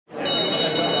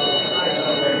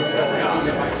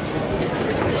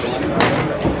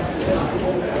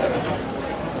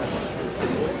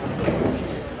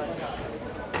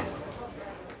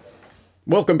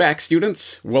Welcome back,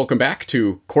 students. Welcome back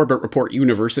to Corbett Report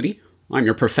University. I'm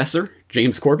your professor,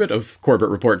 James Corbett of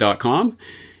CorbettReport.com.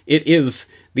 It is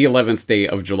the 11th day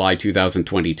of July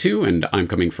 2022, and I'm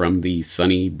coming from the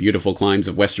sunny, beautiful climes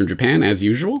of Western Japan, as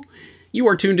usual. You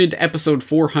are tuned into episode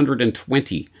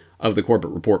 420 of the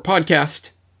Corbett Report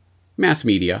podcast, Mass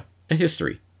Media, a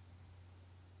History.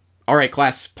 All right,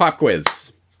 class, pop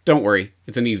quiz. Don't worry,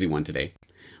 it's an easy one today.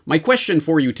 My question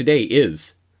for you today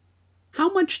is, how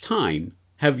much time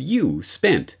have you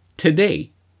spent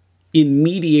today in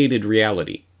mediated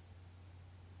reality?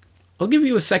 I'll give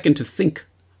you a second to think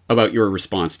about your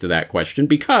response to that question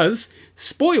because,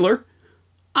 spoiler,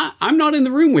 I'm not in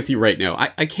the room with you right now.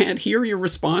 I can't hear your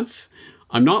response.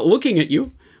 I'm not looking at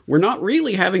you. We're not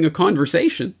really having a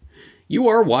conversation. You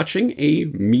are watching a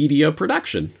media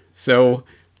production, so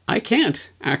I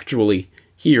can't actually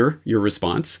hear your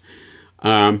response.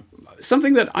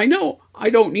 Something that I know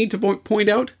I don't need to point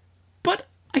out, but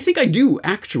I think I do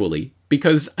actually,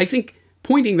 because I think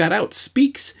pointing that out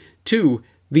speaks to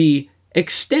the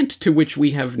extent to which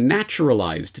we have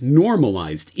naturalized,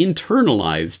 normalized,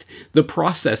 internalized the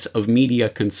process of media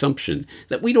consumption,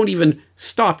 that we don't even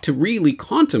stop to really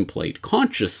contemplate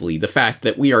consciously the fact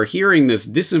that we are hearing this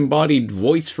disembodied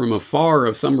voice from afar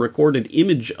of some recorded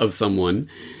image of someone.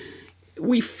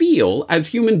 We feel, as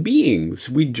human beings,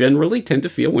 we generally tend to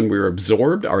feel when we're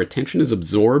absorbed, our attention is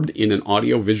absorbed in an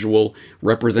audio-visual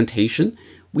representation,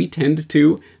 we tend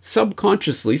to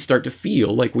subconsciously start to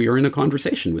feel like we are in a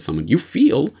conversation with someone. You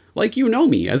feel like you know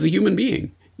me as a human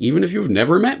being, even if you've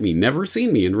never met me, never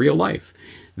seen me in real life.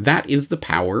 That is the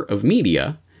power of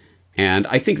media, and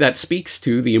I think that speaks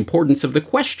to the importance of the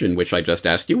question which I just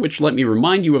asked you, which let me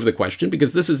remind you of the question,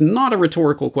 because this is not a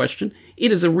rhetorical question,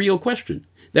 it is a real question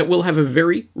that will have a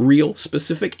very real,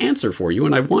 specific answer for you,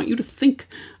 and I want you to think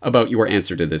about your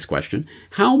answer to this question.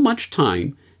 How much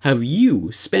time have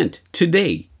you spent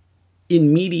today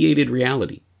in mediated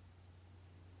reality?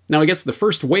 Now, I guess the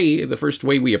first way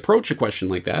we approach a question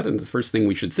like that, and the first thing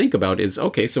we should think about is,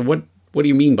 okay, so what do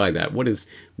you mean by that? What is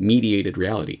mediated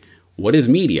reality? What is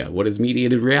media? What is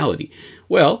mediated reality?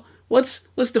 Well, let's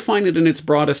define it in its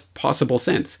broadest possible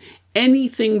sense.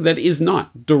 Anything that is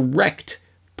not direct,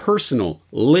 personal,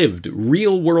 lived,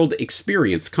 real-world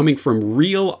experience coming from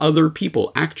real other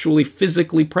people actually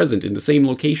physically present in the same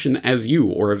location as you,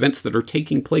 or events that are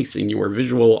taking place in your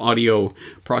visual audio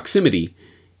proximity,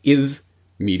 is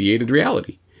mediated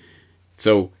reality.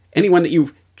 So anyone that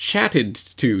you've chatted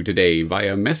to today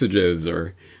via messages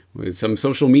or with some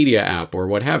social media app or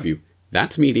what have you,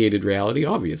 that's mediated reality,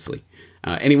 obviously.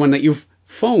 Anyone that you've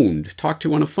talked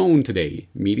to on a phone today,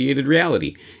 mediated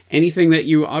reality. Anything that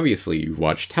you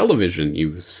watch television,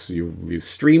 you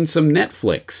streamed some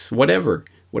Netflix, whatever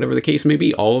the case may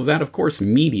be, all of that, of course,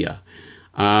 media.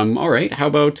 All right, how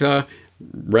about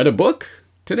read a book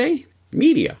today?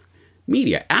 Media.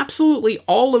 Absolutely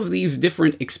all of these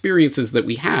different experiences that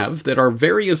we have that are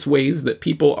various ways that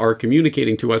people are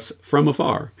communicating to us from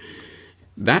afar.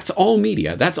 That's all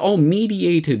media. That's all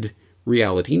mediated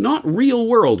reality, not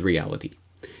real-world reality.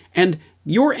 And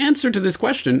your answer to this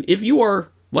question, if you are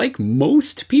like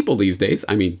most people these days,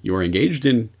 I mean, you are engaged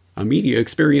in a media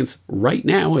experience right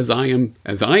now as I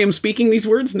am speaking these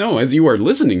words? No, as you are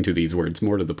listening to these words,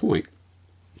 more to the point.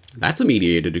 That's a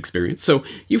mediated experience. So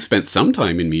you've spent some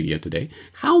time in media today.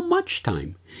 How much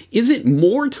time? Is it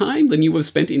more time than you have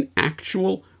spent in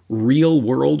actual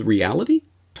real-world reality?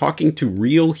 Talking to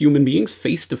real human beings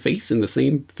face-to-face in the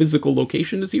same physical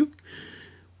location as you?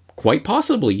 Quite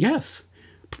possibly, yes.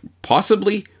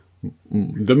 Possibly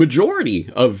the majority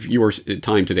of your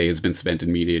time today has been spent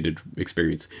in mediated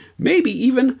experience. Maybe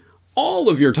even all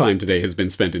of your time today has been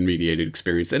spent in mediated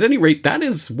experience. At any rate, that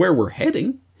is where we're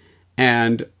heading.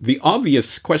 And the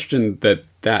obvious question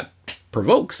that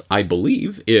provokes, I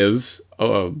believe, is,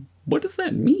 what does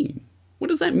that mean? What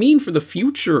does that mean for the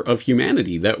future of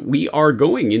humanity, that we are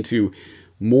going into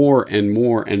more and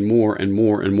more and more and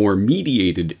more and more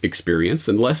mediated experience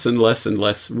and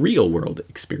less real-world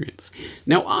experience?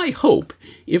 Now, I hope,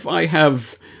 if I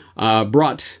have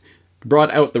brought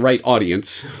out the right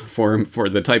audience for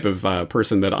the type of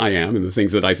person that I am and the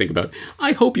things that I think about,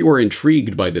 I hope you are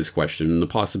intrigued by this question and the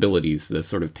possibilities, the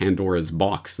sort of Pandora's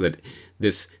box that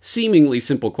this seemingly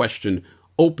simple question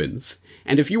opens.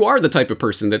 And if you are the type of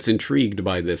person that's intrigued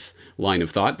by this line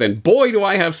of thought, then boy, do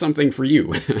I have something for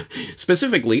you.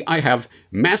 Specifically, I have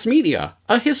Mass Media,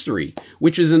 a History,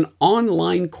 which is an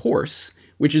online course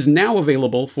which is now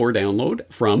available for download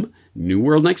from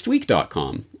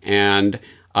newworldnextweek.com. And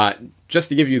just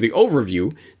to give you the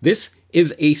overview, this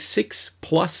is a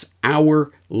 6+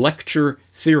 hour lecture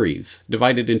series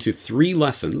divided into 3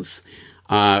 lessons.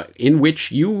 in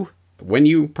which you, when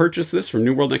you purchase this from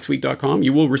newworldnextweek.com,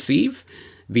 you will receive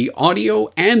the audio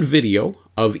and video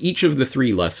of each of the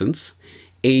 3 lessons,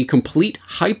 a complete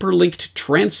hyperlinked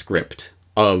transcript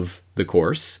of the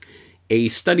course, a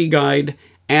study guide,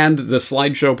 and the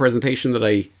slideshow presentation that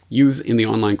I use in the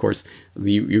online course.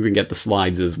 You can get the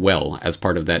slides as well as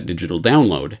part of that digital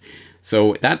download.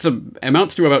 So that's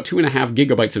amounts to about 2.5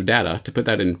 gigabytes of data. To put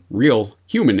that in real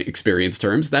human experience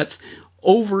terms, that's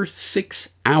over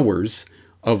 6 hours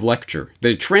of lecture.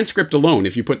 The transcript alone,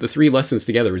 if you put the 3 lessons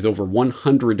together, is over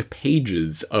 100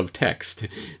 pages of text.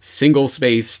 Single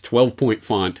space, 12-point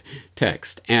font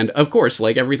text. And of course,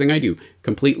 like everything I do,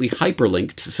 completely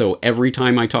hyperlinked. So every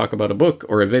time I talk about a book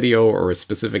or a video or a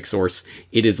specific source,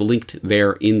 it is linked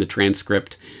there in the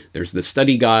transcript. There's the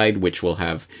study guide, which will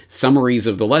have summaries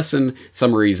of the lesson,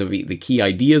 summaries of the key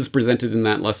ideas presented in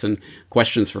that lesson,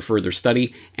 questions for further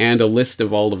study, and a list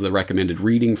of all of the recommended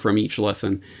reading from each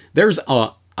lesson. There's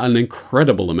an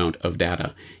incredible amount of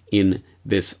data in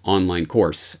this online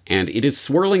course, and it is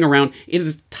swirling around. It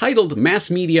is titled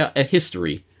Mass Media, A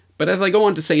History, but as I go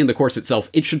on to say in the course itself,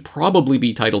 it should probably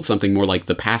be titled something more like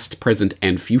The Past, Present,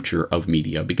 and Future of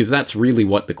Media, because that's really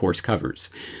what the course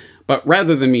covers. But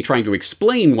rather than me trying to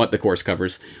explain what the course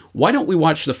covers, why don't we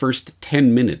watch the first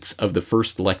 10 minutes of the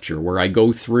first lecture, where I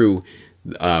go through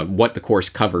what the course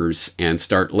covers and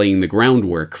start laying the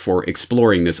groundwork for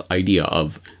exploring this idea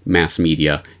of mass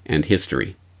media and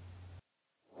history.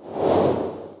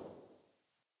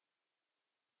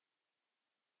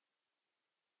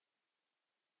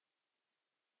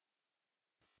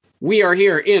 We are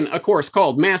here in a course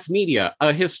called Mass Media,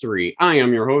 A History. I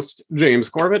am your host, James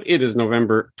Corbett. It is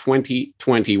November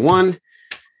 2021,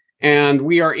 and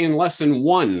we are in Lesson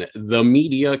 1, The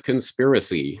Media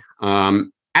Conspiracy.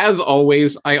 As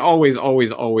always, I always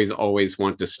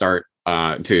want to start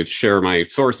to share my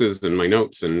sources and my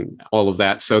notes and all of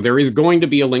that. So there is going to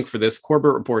be a link for this,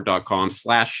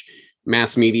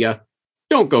 corbettreport.com/massmedia.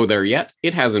 Don't go there yet.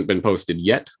 It hasn't been posted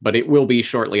yet, but it will be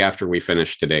shortly after we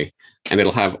finish today. And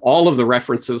it'll have all of the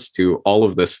references to all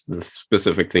of the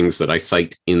specific things that I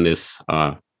cite in this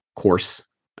course,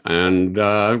 and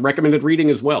recommended reading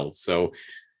as well. So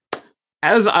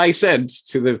as I said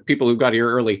to the people who got here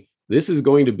early, this is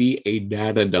going to be a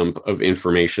data dump of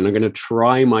information. I'm going to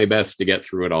try my best to get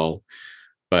through it all,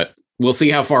 but we'll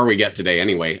see how far we get today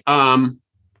anyway.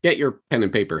 Get your pen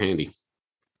and paper handy.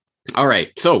 All right,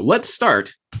 so let's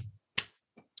start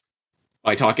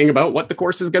by talking about what the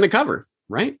course is going to cover,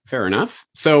 right? Fair enough.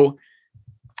 So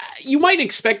you might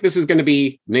expect this is going to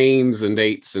be names and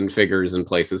dates and figures and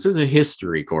places. This is a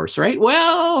history course, right?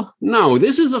 Well, no,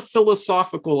 this is a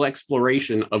philosophical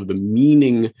exploration of the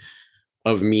meaning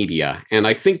of media. And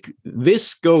I think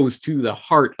this goes to the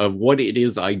heart of what it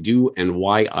is I do and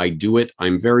why I do it.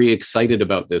 I'm very excited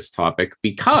about this topic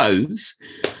because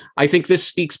I think this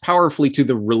speaks powerfully to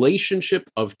the relationship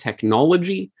of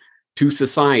technology to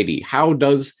society. How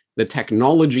does the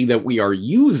technology that we are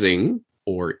using,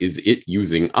 or is it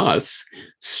using us,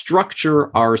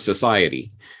 structure our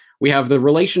society? We have the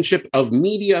relationship of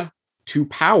media to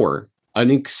power, an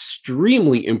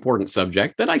extremely important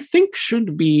subject that I think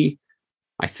should be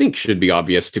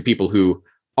obvious to people who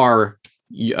are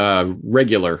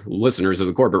regular listeners of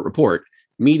the Corbett Report.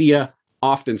 Media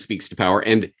often speaks to power,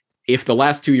 and if the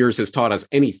last 2 years has taught us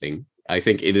anything, I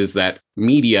think it is that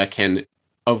media can,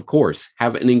 of course,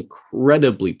 have an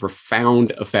incredibly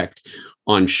profound effect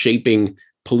on shaping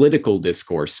political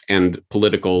discourse and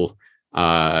political,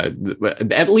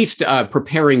 at least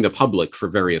preparing the public for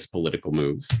various political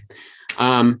moves.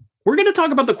 We're going to talk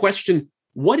about the question,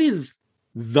 what is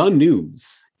the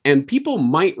news? And people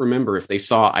might remember, if they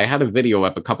saw, I had a video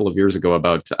up a couple of years ago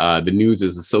about the news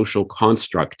is a social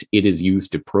construct. It is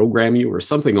used to program you, or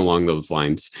something along those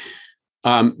lines.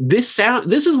 This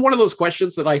is one of those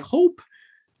questions that I hope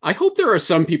there are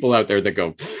some people out there that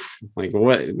go, like,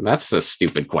 what? That's a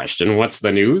stupid question. What's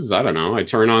the news? I don't know. I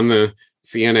turn on the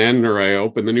CNN, or I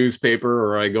open the newspaper,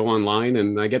 or I go online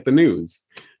and I get the news.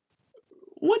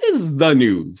 What is the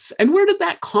news? And where did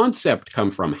that concept come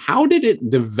from? How did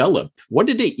it develop? What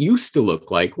did it used to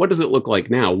look like? What does it look like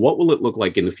now? What will it look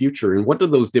like in the future? And what do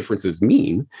those differences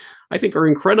mean? I think are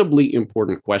incredibly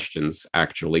important questions,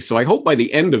 actually. So I hope by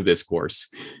the end of this course,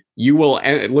 you will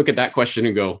look at that question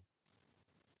and go,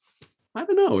 I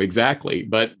don't know exactly,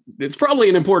 but it's probably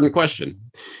an important question.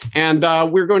 And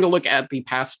we're going to look at the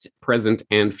past, present,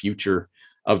 and future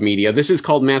of media. This is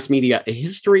called Mass Media, a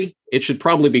History. It should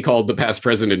probably be called the past,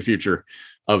 present, and future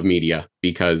of media,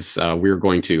 because we're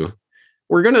going to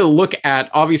look at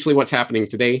obviously what's happening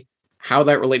today, how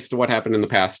that relates to what happened in the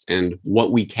past, and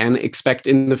what we can expect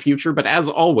in the future. But as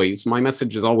always, my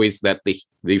message is always that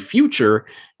the future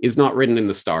is not written in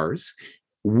the stars.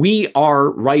 We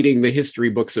are writing the history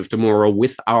books of tomorrow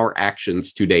with our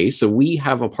actions today. So we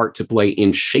have a part to play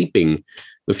in shaping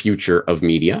the future of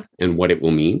media and what it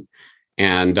will mean.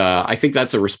 And I think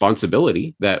that's a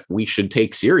responsibility that we should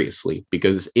take seriously,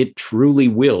 because it truly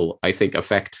will, I think,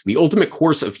 affect the ultimate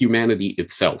course of humanity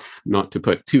itself, not to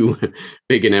put too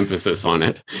big an emphasis on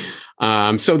it.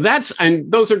 So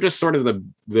those are just sort of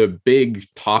the big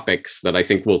topics that I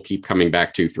think we'll keep coming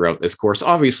back to throughout this course.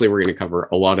 Obviously, we're going to cover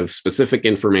a lot of specific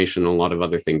information, a lot of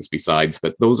other things besides,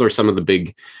 but those are some of the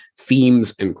big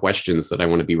themes and questions that I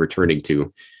want to be returning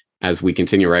to as we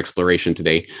continue our exploration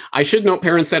today. I should note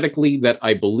parenthetically that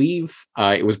I believe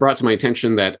it was brought to my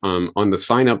attention that on the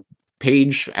sign-up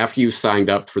page, after you signed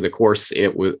up for the course,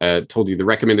 it was told you the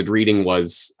recommended reading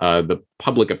was The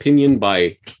Public Opinion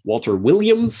by Walter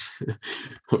Williams.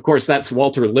 Of course, that's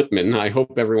Walter Lippmann. I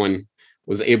hope everyone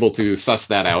was able to suss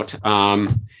that out.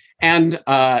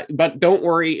 But don't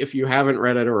worry if you haven't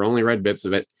read it or only read bits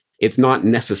of it. It's not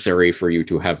necessary for you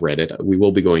to have read it. We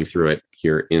will be going through it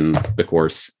here in the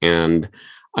course. And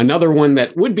another one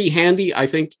that would be handy, I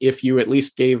think, if you at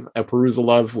least gave a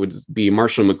perusal of, would be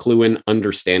Marshall McLuhan,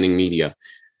 Understanding Media.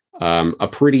 A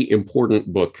pretty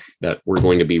important book that we're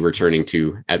going to be returning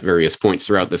to at various points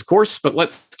throughout this course. But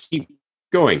let's keep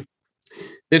going.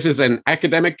 This is an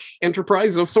academic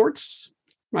enterprise of sorts,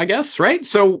 I guess, right?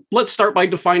 So let's start by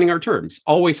defining our terms.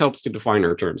 Always helps to define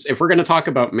our terms. If we're going to talk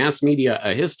about mass media,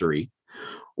 a history,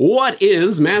 what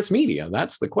is mass media?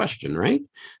 That's the question, right?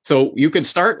 So you could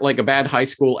start like a bad high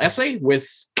school essay with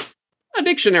a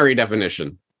dictionary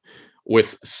definition,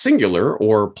 with singular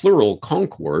or plural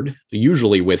concord,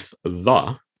 usually with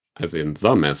the, as in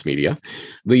the mass media,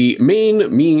 the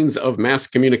main means of mass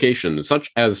communication,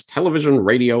 such as television,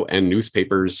 radio, and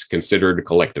newspapers considered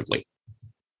collectively.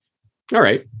 All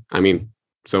right. I mean,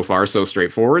 so far, so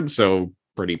straightforward. So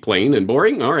pretty plain and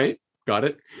boring. All right. Got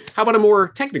it. How about a more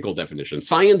technical definition?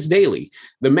 Science Daily.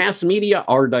 The mass media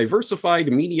are diversified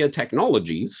media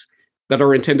technologies that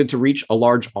are intended to reach a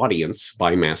large audience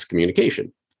by mass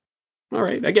communication. All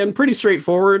right. Again, pretty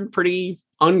straightforward, pretty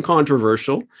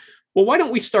uncontroversial. Well, why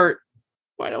don't we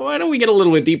get a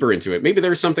little bit deeper into it? Maybe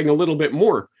there's something a little bit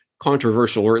more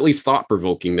controversial, or at least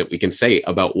thought-provoking, that we can say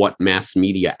about what mass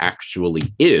media actually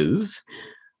is.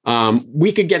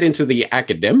 We could get into the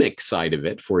academic side of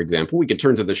it. For example, we could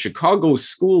turn to the Chicago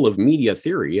School of Media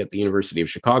Theory at the University of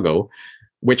Chicago,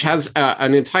 which has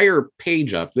an entire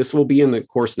page up. This will be in the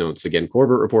course notes. Again,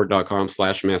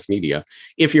 corbettreport.com/mass media.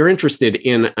 If you're interested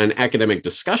in an academic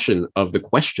discussion of the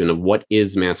question of what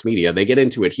is mass media, they get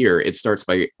into it here. It starts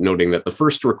by noting that the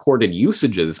first recorded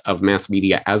usages of mass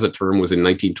media as a term was in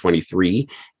 1923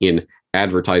 in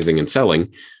Advertising and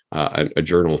Selling, a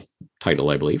journal title,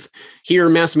 I believe. Here,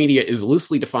 mass media is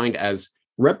loosely defined as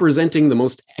representing the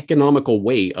most economical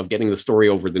way of getting the story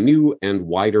over the new and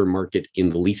wider market in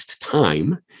the least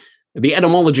time. The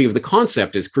etymology of the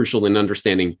concept is crucial in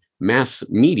understanding mass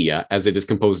media, as it is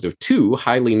composed of two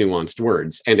highly nuanced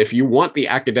words. And if you want the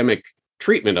academic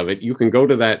treatment of it, you can go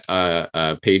to that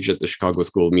page at the Chicago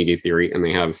School of Media Theory, and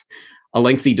they have a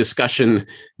lengthy discussion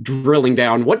drilling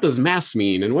down what does mass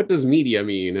mean, and what does media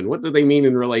mean, and what do they mean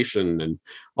in relation, and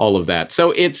all of that.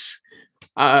 So it's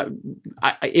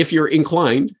if you're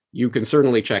inclined, you can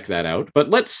certainly check that out. But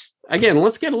let's get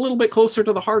a little bit closer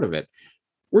to the heart of it.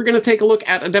 We're going to take a look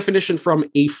at a definition from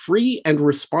A Free and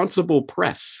Responsible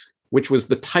Press, which was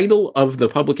the title of the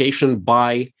publication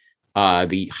by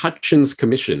the Hutchins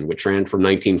Commission, which ran from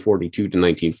 1942 to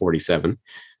 1947,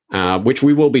 which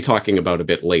we will be talking about a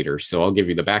bit later. So I'll give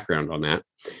you the background on that.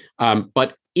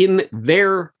 But in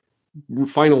their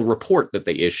final report that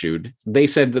they issued, they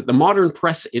said that the modern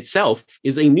press itself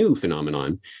is a new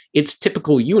phenomenon. Its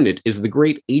typical unit is the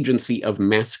great agency of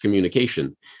mass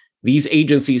communication. These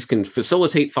agencies can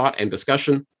facilitate thought and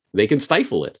discussion. They can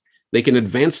stifle it. They can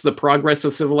advance the progress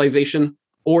of civilization,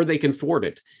 or they can thwart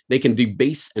it. They can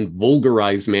debase and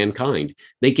vulgarize mankind.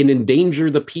 They can endanger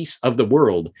the peace of the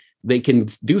world. They can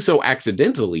do so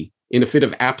accidentally in a fit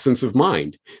of absence of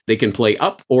mind. They can play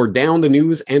up or down the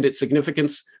news and its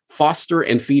significance, foster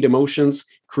and feed emotions,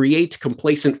 create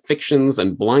complacent fictions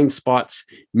and blind spots,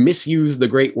 misuse the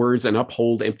great words and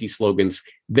uphold empty slogans.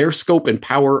 Their scope and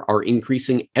power are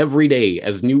increasing every day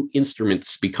as new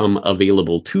instruments become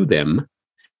available to them.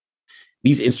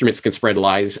 These instruments can spread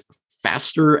lies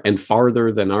faster and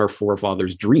farther than our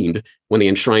forefathers dreamed when they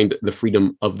enshrined the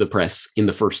freedom of the press in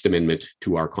the First Amendment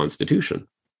to our Constitution.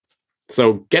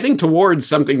 So getting towards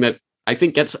something that I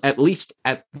think gets at least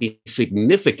at the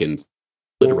significance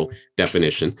literal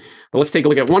definition. But let's take a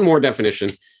look at one more definition.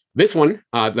 This one,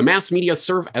 the mass media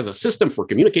serve as a system for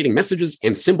communicating messages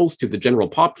and symbols to the general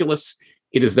populace.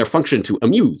 It is their function to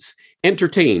amuse,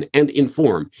 entertain, and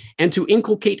inform, and to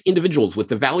inculcate individuals with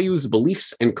the values,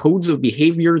 beliefs, and codes of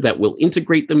behavior that will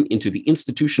integrate them into the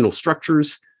institutional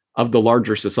structures of the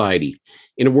larger society.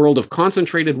 In a world of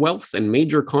concentrated wealth and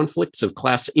major conflicts of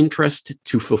class interest,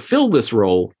 to fulfill this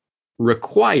role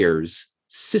requires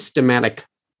systematic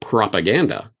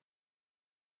propaganda.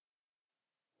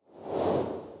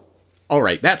 All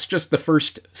right, that's just the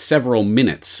first several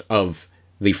minutes of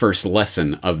the first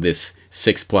lesson of this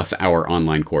 6+ hour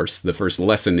online course. The first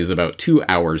lesson is about 2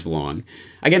 hours long.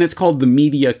 Again, it's called The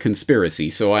Media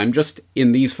Conspiracy, so I'm just,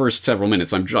 in these first several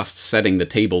minutes, I'm just setting the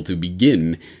table to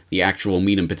begin the actual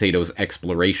meat and potatoes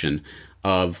exploration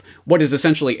of what is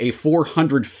essentially a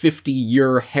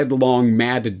 450-year headlong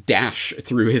mad dash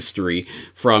through history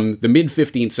from the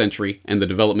mid-15th century and the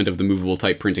development of the movable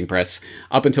type printing press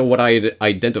up until what I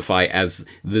identify as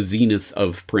the zenith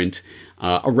of print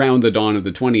around the dawn of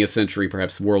the 20th century,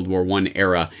 perhaps World War I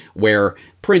era, where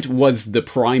print was the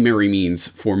primary means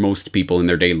for most people in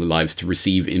their daily lives to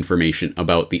receive information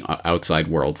about the outside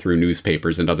world through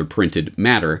newspapers and other printed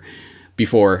matter,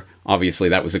 before, obviously,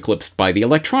 that was eclipsed by the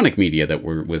electronic media that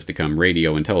was to come,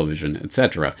 radio and television,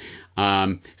 etc.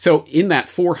 So in that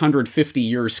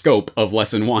 450-year scope of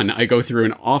Lesson 1, I go through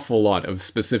an awful lot of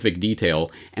specific detail,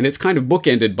 and it's kind of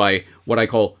bookended by what I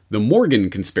call the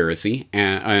Morgan conspiracy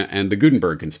and the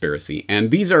Gutenberg conspiracy. And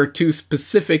these are two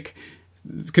specific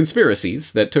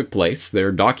conspiracies that took place.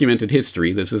 They're documented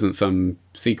history. This isn't some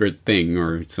secret thing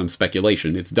or some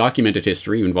speculation. It's documented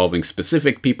history involving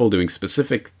specific people doing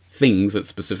specific things at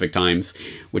specific times,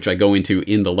 which I go into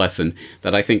in the lesson,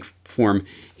 that I think form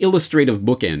illustrative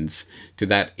bookends to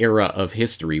that era of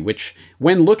history, which,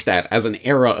 when looked at as an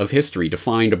era of history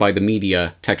defined by the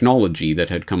media technology that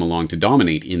had come along to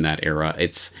dominate in that era,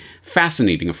 it's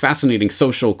fascinating, a fascinating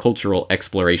social, cultural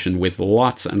exploration with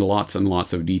lots and lots and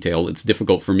lots of detail. It's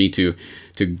difficult for me to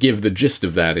give the gist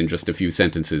of that in just a few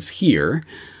sentences here.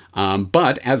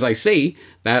 But as I say,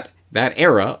 that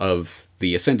era of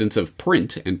the ascendance of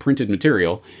print and printed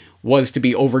material was to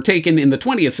be overtaken in the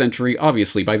 20th century,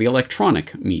 obviously, by the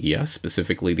electronic media,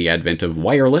 specifically the advent of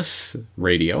wireless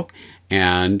radio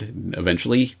and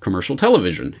eventually commercial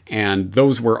television. And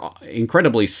those were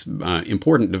incredibly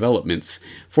important developments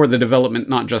for the development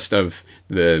not just of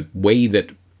the way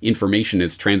that information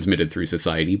is transmitted through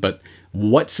society, but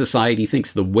what society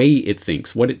thinks, the way it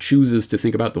thinks, what it chooses to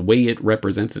think about, the way it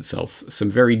represents itself.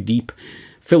 Some very deep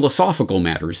philosophical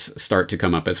matters start to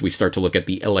come up as we start to look at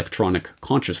the electronic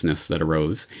consciousness that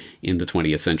arose in the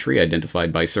 20th century,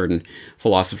 identified by certain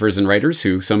philosophers and writers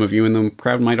who some of you in the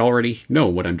crowd might already know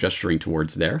what I'm gesturing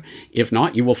towards there. If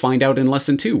not, you will find out in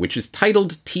Lesson 2, which is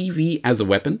titled TV as a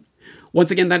Weapon. Once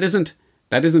again, that isn't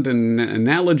an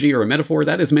analogy or a metaphor.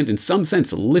 That is meant in some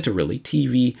sense, literally.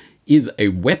 TV is a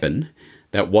weapon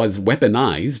that was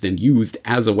weaponized and used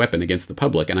as a weapon against the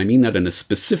public. And I mean that in a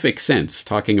specific sense,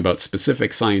 talking about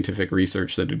specific scientific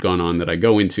research that had gone on that I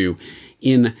go into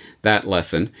in that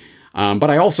lesson. But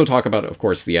I also talk about, of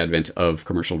course, the advent of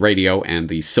commercial radio and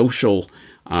the social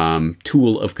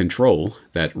tool of control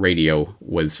that radio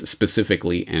was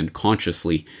specifically and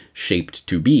consciously shaped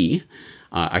to be.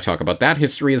 I talk about that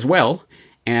history as well.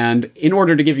 And in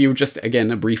order to give you just,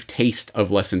 again, a brief taste of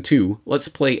Lesson 2, let's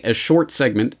play a short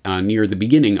segment near the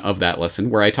beginning of that lesson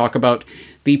where I talk about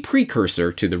the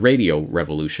precursor to the radio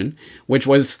revolution, which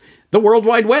was the World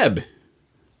Wide Web.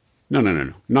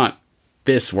 No, not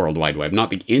this World Wide Web,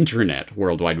 not the Internet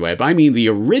World Wide Web. I mean the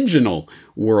original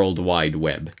World Wide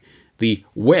Web. The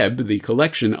web, the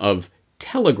collection of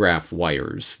telegraph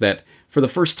wires that, for the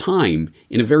first time,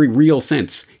 in a very real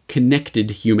sense,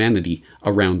 connected humanity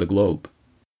around the globe.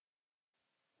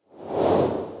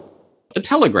 The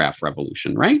telegraph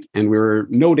revolution, right? And we were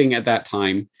noting at that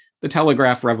time, the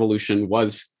telegraph revolution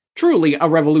was truly a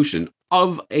revolution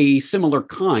of a similar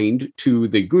kind to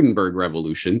the Gutenberg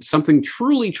revolution, something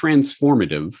truly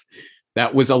transformative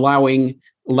that was allowing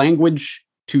language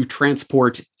to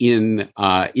transport in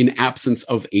absence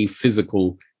of a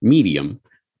physical medium.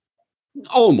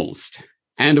 Almost.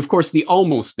 And of course, the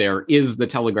almost there is the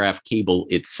telegraph cable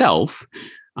itself,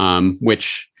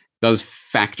 which does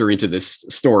factor into this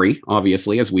story,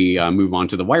 obviously, as we move on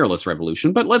to the wireless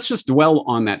revolution. But let's just dwell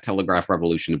on that telegraph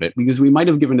revolution a bit, because we might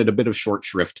have given it a bit of short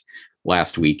shrift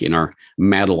last week in our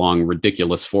mad-long,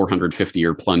 ridiculous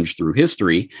 450-year plunge through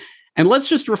history. And let's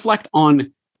just reflect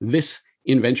on this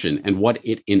invention and what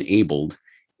it enabled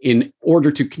in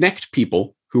order to connect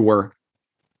people who were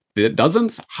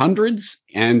dozens, hundreds,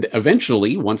 and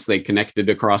eventually, once they connected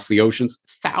across the oceans,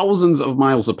 thousands of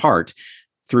miles apart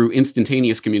through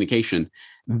instantaneous communication.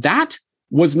 That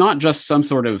was not just some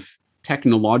sort of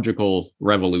technological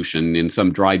revolution in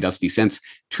some dry, dusty sense.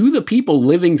 To the people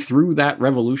living through that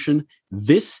revolution,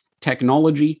 this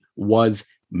technology was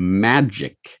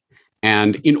magic.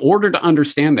 And in order to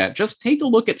understand that, just take a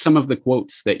look at some of the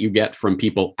quotes that you get from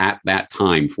people at that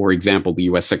time. For example, the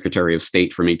US Secretary of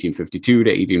State from 1852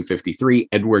 to 1853,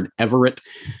 Edward Everett,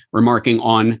 remarking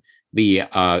on the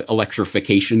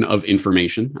electrification of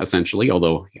information, essentially,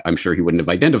 although I'm sure he wouldn't have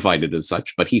identified it as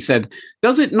such. But he said,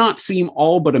 "Does it not seem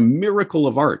all but a miracle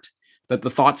of art that the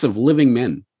thoughts of living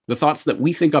men, the thoughts that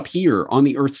we think up here on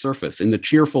the earth's surface in the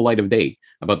cheerful light of day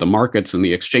about the markets and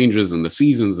the exchanges and the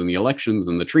seasons and the elections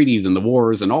and the treaties and the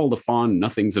wars and all the fond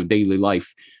nothings of daily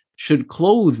life, should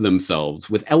clothe themselves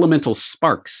with elemental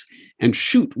sparks and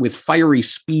shoot with fiery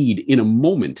speed in a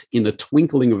moment, in the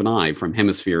twinkling of an eye, from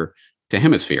hemisphere to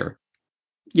hemisphere?"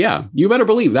 Yeah, you better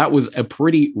believe that was a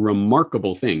pretty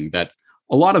remarkable thing that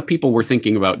a lot of people were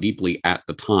thinking about deeply at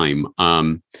the time.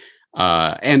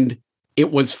 And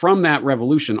it was from that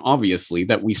revolution, obviously,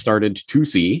 that we started to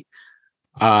see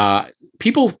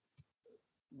people,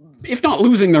 if not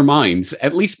losing their minds,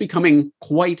 at least becoming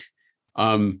quite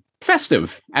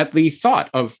festive at the thought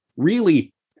of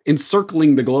really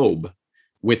encircling the globe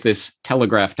with this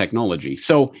telegraph technology.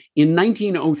 So in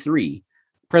 1903,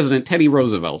 President Teddy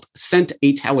Roosevelt sent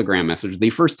a telegram message, the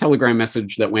first telegram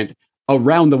message that went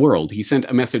around the world. He sent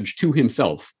a message to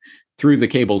himself through the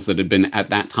cables that had been at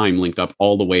that time linked up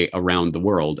all the way around the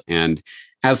world. And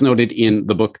as noted in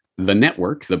the book, The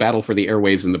Network, The Battle for the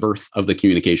Airwaves and the Birth of the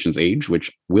Communications Age,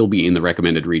 which will be in the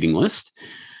recommended reading list,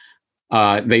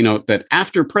 they note that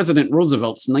after President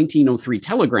Roosevelt's 1903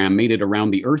 telegram made it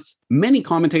around the Earth, many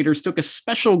commentators took a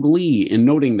special glee in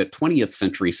noting that 20th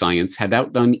century science had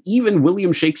outdone even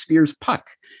William Shakespeare's Puck,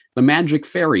 the magic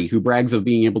fairy who brags of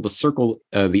being able to circle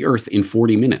the Earth in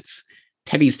 40 minutes.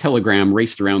 Teddy's telegram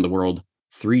raced around the world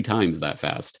 3 times that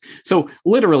fast. So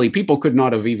literally, people did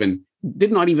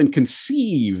not even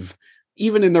conceive,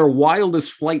 even in their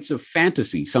wildest flights of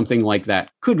fantasy, something like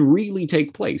that could really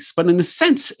take place. But in a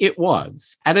sense, it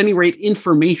was. At any rate,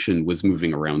 information was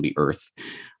moving around the Earth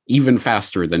even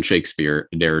faster than Shakespeare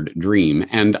dared dream.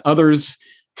 And others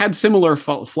had similar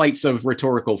flights of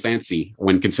rhetorical fancy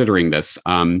when considering this.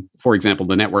 For example,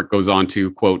 the network goes on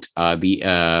to quote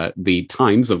the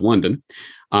Times of London,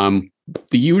 the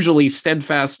usually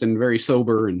steadfast and very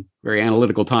sober and very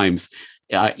analytical Times,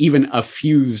 even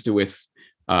effused with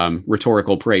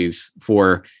rhetorical praise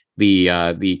for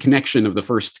the connection of the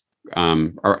first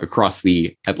across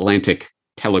the Atlantic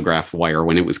telegraph wire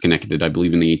when it was connected, I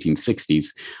believe, in the 1860s.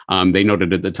 They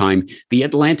noted at the time, "The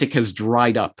Atlantic has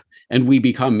dried up, and we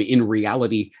become, in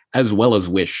reality, as well as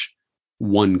wish,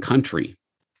 one country."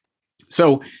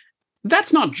 So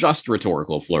that's not just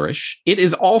rhetorical flourish. It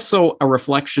is also a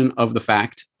reflection of the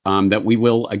fact that we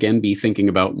will again be thinking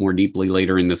about more deeply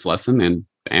later in this lesson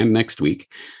and next week.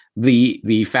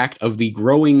 The fact of the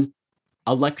growing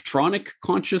electronic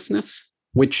consciousness,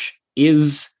 which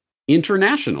is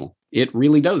international. It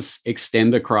really does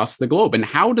extend across the globe. And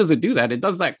how does it do that? It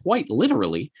does that quite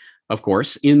literally, of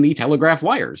course, in the telegraph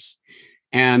wires.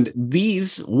 And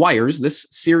these wires, this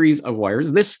series of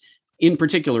wires, this in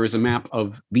particular is a map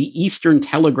of the Eastern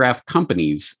Telegraph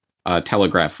Company's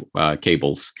telegraph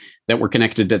cables that were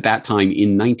connected at that time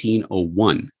in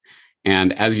 1901.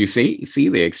 And as you see,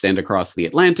 they extend across the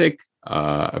Atlantic,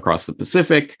 across the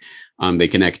Pacific. They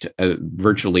connect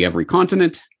virtually every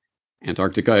continent,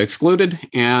 Antarctica excluded.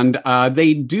 And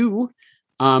they do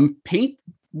paint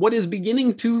what is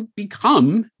beginning to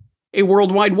become a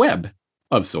World Wide Web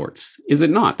of sorts, is it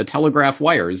not? The telegraph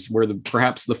wires were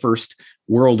perhaps the first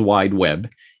World Wide Web,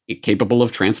 capable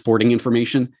of transporting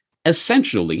information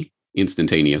essentially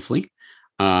instantaneously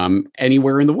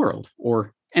anywhere in the world,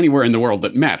 or anywhere in the world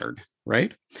that mattered.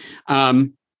 Right.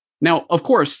 Now, of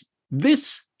course,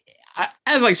 this,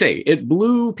 as I say, it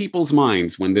blew people's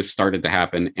minds when this started to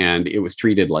happen, and it was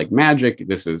treated like magic.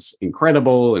 This is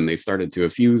incredible. And they started to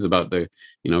effuse about the,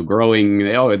 growing,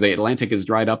 the Atlantic is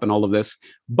dried up and all of this.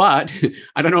 But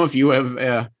I don't know if you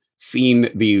have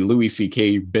seen the Louis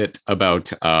C.K. bit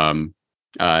about,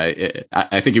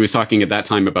 I think he was talking at that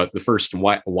time about the first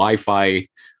Wi-Fi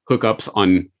hookups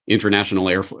on international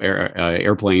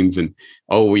airplanes, and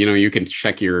you can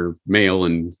check your mail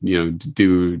and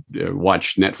do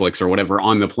watch Netflix or whatever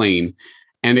on the plane.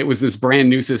 And it was this brand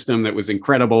new system that was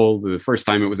incredible. The first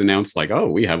time it was announced, like, oh,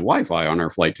 we have Wi-Fi on our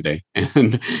flight today.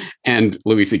 And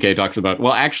Louis C.K. talks about,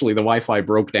 well, actually, the Wi-Fi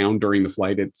broke down during the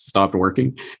flight. It stopped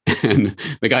working. And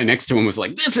the guy next to him was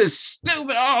like, this is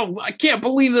stupid. Oh, I can't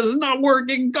believe this is not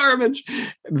working. Garbage.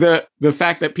 The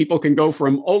fact that people can go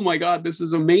from, oh my God, this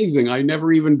is amazing, I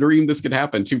never even dreamed this could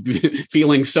happen, to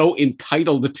feeling so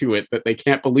entitled to it that they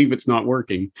can't believe it's not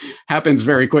working happens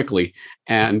very quickly.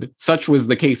 And such was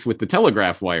the case with the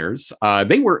telegraph wires.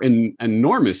 They were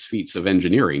enormous feats of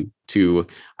engineering to,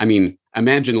 I mean,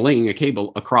 imagine laying a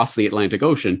cable across the Atlantic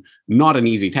Ocean. Not an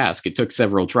easy task. It took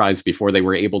several tries before they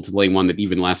were able to lay one that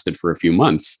even lasted for a few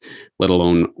months, let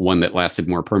alone one that lasted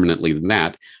more permanently than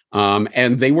that.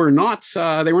 And they were not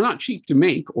cheap to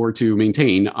make or to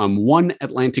maintain. One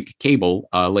Atlantic cable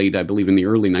laid, I believe, in the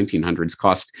early 1900s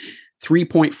cost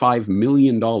 $3.5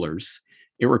 million.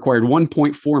 It required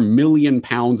 1.4 million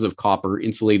pounds of copper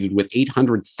insulated with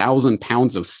 800,000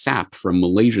 pounds of sap from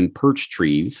Malaysian birch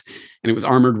trees. And it was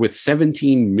armored with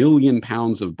 17 million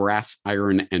pounds of brass,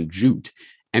 iron, and jute.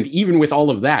 And even with all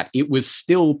of that, it was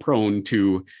still prone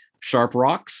to sharp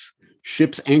rocks,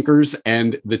 ship's anchors,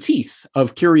 and the teeth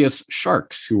of curious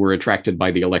sharks who were attracted by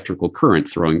the electrical current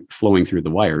flowing through the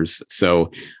wires.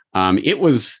 So it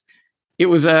was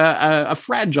a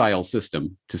fragile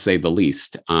system, to say the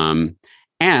least.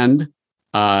 And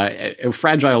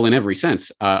fragile in every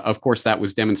sense. Of course, that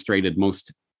was demonstrated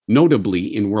most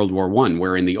notably in World War I,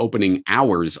 where in the opening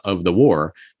hours of the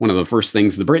war, one of the first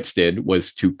things the Brits did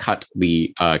was to cut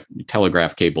the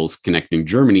telegraph cables connecting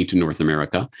Germany to North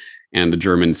America, and the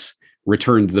Germans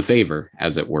returned the favor,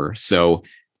 as it were. So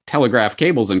telegraph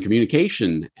cables and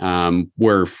communication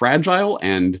were fragile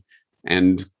and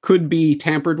could be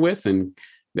tampered with, and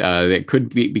that could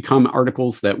become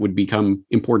articles that would become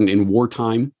important in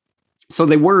wartime. So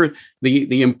they were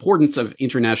the importance of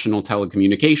international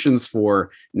telecommunications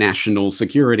for national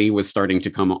security was starting to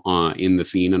come in the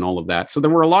scene and all of that. So there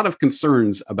were a lot of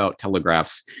concerns about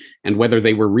telegraphs and whether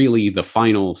they were really the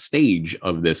final stage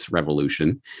of this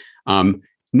revolution.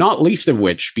 Not least of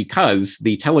which because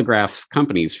the telegraph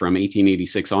companies from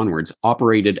 1886 onwards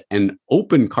operated an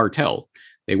open cartel.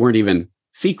 They weren't even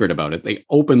secret about it. They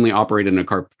openly operated in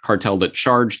a cartel that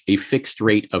charged a fixed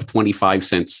rate of 25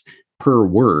 cents per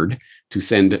word to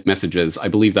send messages. I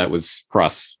believe that was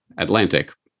cross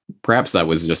Atlantic. Perhaps that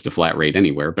was just a flat rate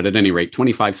anywhere, but at any rate,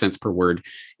 25 cents per word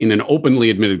in an openly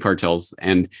admitted cartels.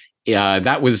 And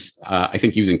that was, I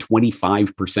think, using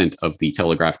 25% of the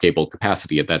telegraph cable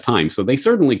capacity at that time. So they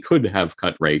certainly could have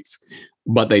cut rates,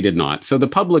 but they did not. So the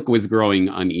public was growing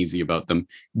uneasy about them.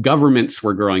 Governments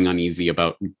were growing uneasy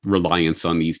about reliance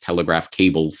on these telegraph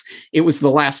cables. It was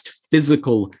the last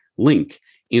physical link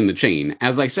in the chain.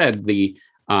 As I said, the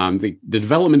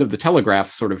development of the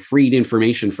telegraph sort of freed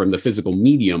information from the physical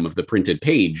medium of the printed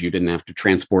page. You didn't have to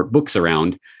transport books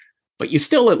around, but you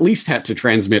still at least had to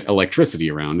transmit electricity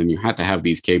around, and you had to have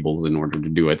these cables in order to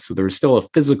do it. So there was still a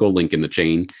physical link in the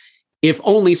chain. If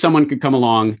only someone could come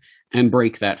along and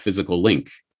break that physical link. ...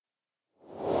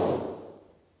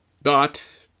 The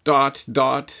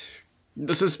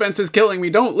suspense is killing me.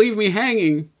 Don't leave me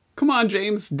hanging. Come on,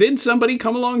 James. Did somebody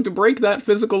come along to break that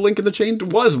physical link in the chain?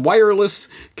 Was wireless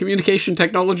communication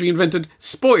technology invented?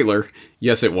 Spoiler,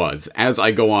 yes it was. As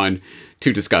I go on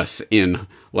to discuss in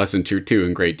Lesson 2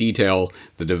 in great detail,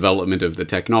 the development of the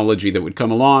technology that would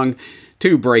come along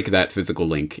to break that physical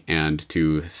link and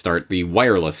to start the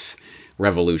wireless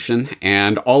revolution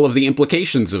and all of the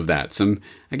implications of that. Some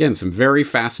very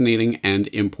fascinating and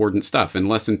important stuff. In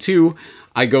Lesson 2,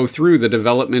 I go through the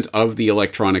development of the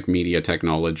electronic media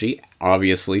technology,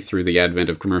 obviously through the advent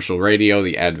of commercial radio,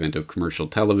 the advent of commercial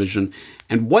television,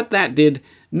 and what that did,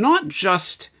 not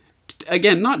just to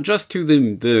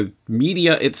the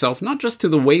media itself, not just to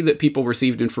the way that people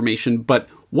received information, but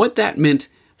what that meant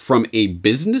from a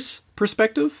business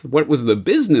perspective. What was the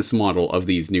business model of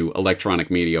these new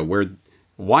electronic media?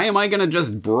 Why am I going to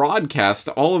just broadcast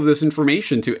all of this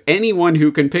information to anyone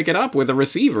who can pick it up with a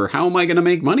receiver? How am I going to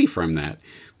make money from that?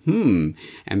 And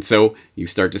so you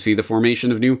start to see the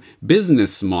formation of new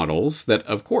business models that,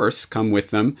 of course, come with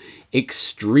them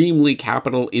extremely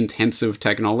capital-intensive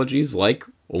technologies like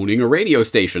owning a radio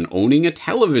station, owning a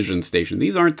television station.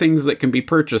 These aren't things that can be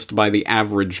purchased by the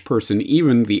average person,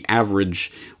 even the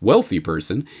average wealthy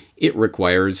person. It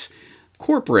requires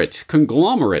corporate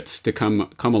conglomerates to come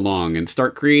along and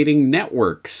start creating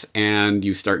networks, and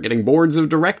you start getting boards of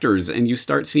directors, and you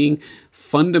start seeing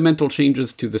fundamental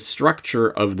changes to the structure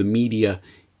of the media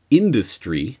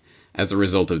industry as a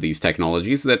result of these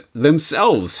technologies that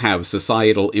themselves have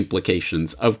societal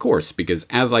implications, of course, because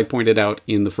as I pointed out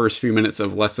in the first few minutes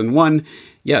of Lesson 1,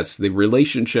 yes, the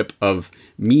relationship of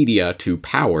media to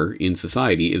power in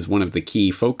society is one of the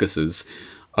key focuses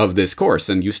of this course,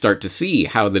 and you start to see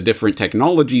how the different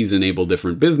technologies enable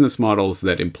different business models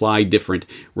that imply different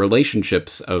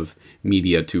relationships of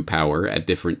media to power at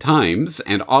different times.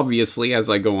 And obviously, as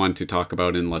I go on to talk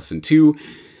about in Lesson 2,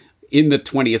 in the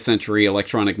 20th century,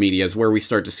 electronic media is where we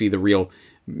start to see the real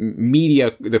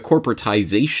media, the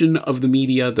corporatization of the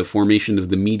media, the formation of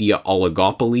the media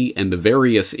oligopoly, and the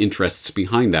various interests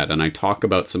behind that. And I talk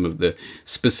about some of the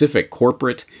specific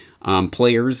corporate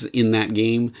players in that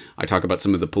game. I talk about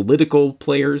some of the political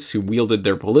players who wielded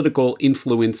their political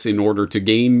influence in order to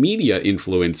gain media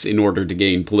influence, in order to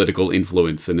gain political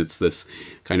influence. And it's this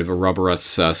kind of a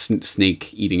rubberous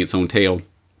snake eating its own tail.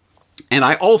 And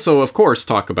I also, of course,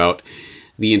 talk about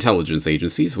the intelligence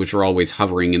agencies, which are always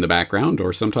hovering in the background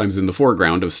or sometimes in the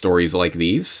foreground of stories like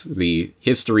these, the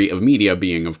history of media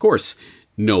being, of course,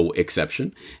 no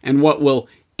exception. And what will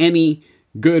any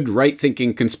good,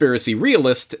 right-thinking conspiracy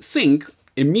realist think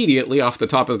immediately off the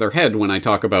top of their head when I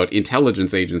talk about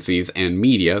intelligence agencies and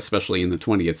media, especially in the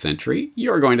 20th century?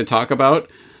 You're going to talk about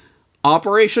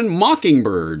Operation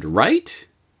Mockingbird, right?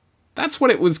 That's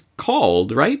what it was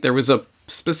called, right? There was a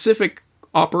specific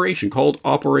operation called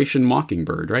Operation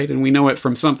Mockingbird, right? And we know it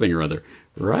from something or other,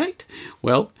 right?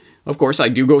 Well, of course, I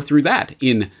do go through that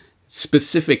in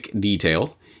specific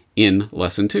detail in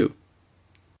Lesson 2.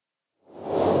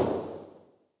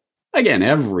 Again,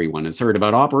 everyone has heard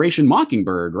about Operation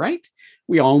Mockingbird, right?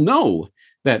 We all know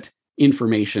that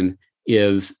information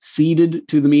is seeded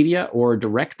to the media or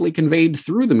directly conveyed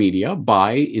through the media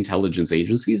by intelligence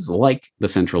agencies like the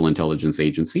Central Intelligence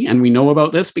Agency. And we know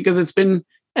about this because it's been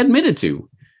admitted to,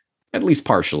 at least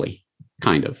partially,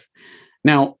 kind of.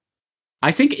 Now,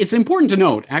 I think it's important to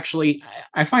note, actually,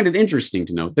 I find it interesting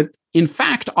to note that, in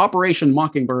fact, Operation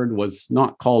Mockingbird was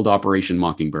not called Operation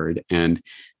Mockingbird. And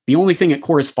the only thing it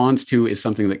corresponds to is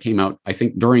something that came out, I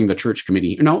think, during the Church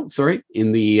Committee. No, sorry,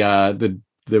 in the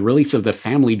release of the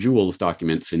Family Jewels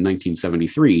documents in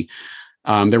 1973.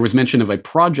 There was mention of a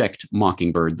Project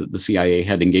Mockingbird that the CIA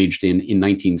had engaged in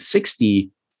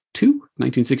 1963,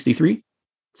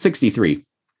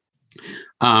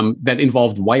 that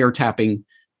involved wiretapping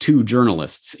 2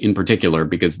 journalists in particular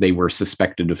because they were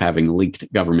suspected of having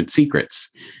leaked government secrets.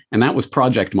 And that was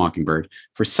Project Mockingbird.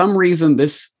 For some reason,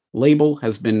 this label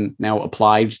has been now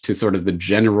applied to sort of the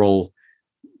general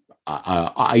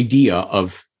idea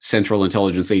of Central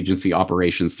Intelligence Agency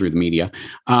operations through the media.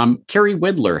 Carrie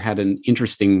Widler had an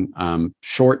interesting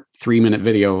short 3-minute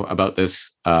video about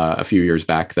this a few years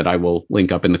back that I will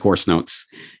link up in the course notes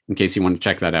in case you want to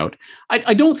check that out.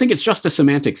 I don't think it's just a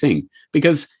semantic thing,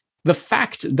 because the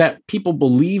fact that people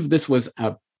believe this was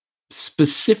a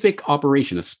specific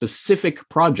operation, a specific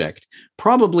project,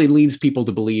 probably leads people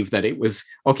to believe that it was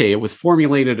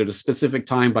formulated at a specific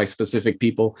time by specific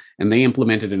people and they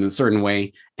implemented it in a certain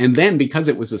way. And then because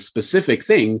it was a specific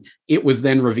thing, it was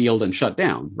then revealed and shut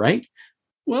down, right?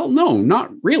 Well, no,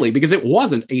 not really, because it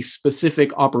wasn't a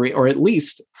specific operation, or at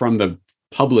least from the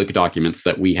public documents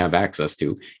that we have access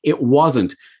to, it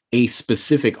wasn't a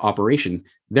specific operation.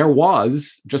 There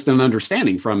was just an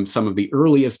understanding from some of the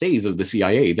earliest days of the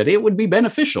CIA that it would be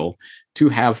beneficial to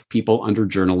have people under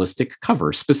journalistic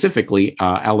cover. Specifically,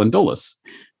 Alan Dulles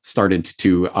started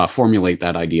to formulate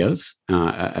that idea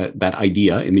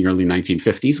in the early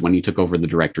 1950s when he took over the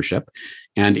directorship,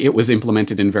 and it was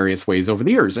implemented in various ways over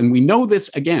the years. And we know this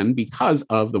again because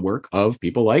of the work of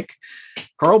people like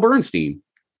Carl Bernstein.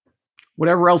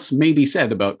 Whatever else may be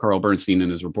said about Carl Bernstein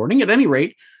and his reporting, at any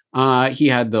rate, he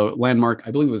had the landmark,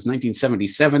 I believe it was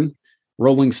 1977,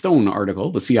 Rolling Stone article,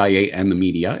 The CIA and the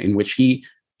Media, in which he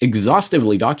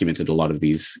exhaustively documented a lot of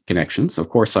these connections. Of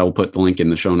course, I will put the link in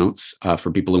the show notes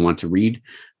for people who want to read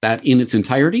that in its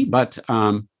entirety. But,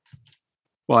 well,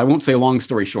 I won't say long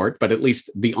story short, but at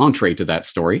least the entree to that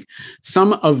story.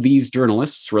 Some of these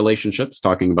journalists' relationships,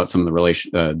 talking about some of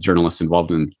the journalists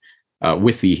involved in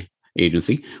with the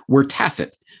agency, were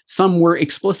tacit. Some were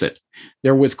explicit.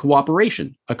 There was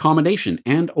cooperation, accommodation,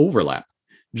 and overlap.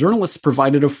 Journalists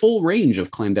provided a full range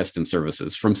of clandestine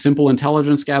services, from simple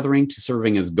intelligence gathering to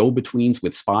serving as go-betweens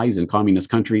with spies in communist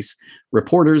countries.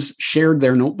 Reporters shared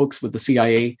their notebooks with the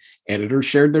CIA. Editors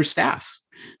shared their staffs.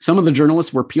 Some of the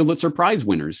journalists were Pulitzer Prize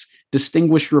winners,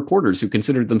 distinguished reporters who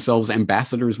considered themselves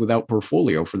ambassadors without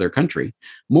portfolio for their country.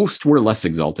 Most were less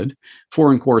exalted,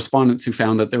 foreign correspondents who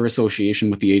found that their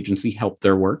association with the agency helped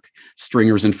their work,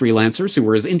 stringers and freelancers who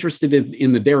were as interested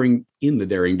in the daring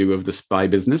do of the spy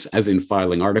business as in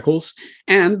filing articles,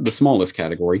 and the smallest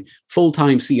category,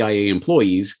 full-time CIA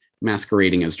employees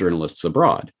masquerading as journalists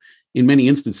abroad. In many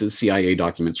instances, CIA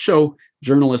documents show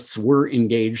journalists were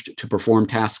engaged to perform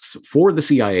tasks for the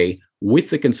CIA with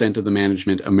the consent of the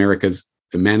managements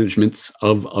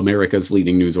of America's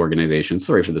leading news organizations.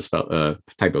 Sorry for the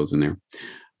typos in there.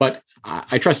 But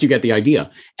I trust you get the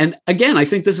idea. And again, I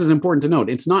think this is important to note.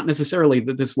 It's not necessarily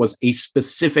that this was a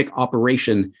specific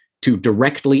operation to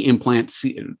directly implant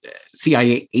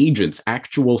CIA agents,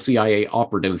 actual CIA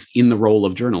operatives in the role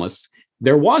of journalists.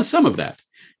 There was some of that.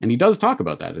 And he does talk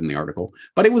about that in the article,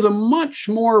 but it was a much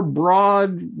more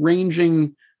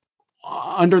broad-ranging,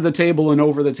 under the table and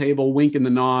over the table, wink and the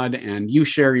nod, and you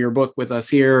share your book with us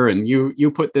here, and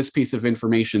you put this piece of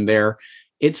information there.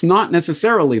 It's not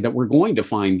necessarily that we're going to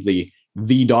find the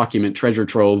document treasure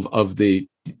trove of the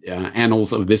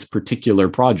annals of this particular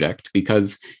project,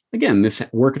 because again, this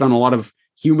worked on a lot of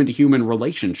human-to-human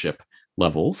relationship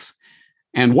levels.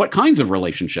 And what kinds of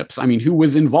relationships? I mean, who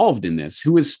was involved in this?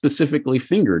 Who was specifically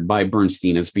fingered by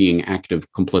Bernstein as being active,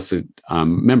 complicit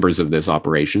members of this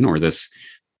operation or this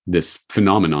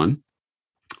phenomenon?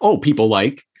 Oh, people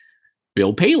like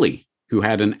Bill Paley, who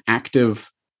had an active,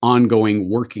 ongoing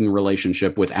working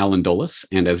relationship with Alan Dulles.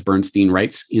 And as Bernstein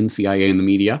writes in CIA and the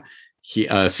Media,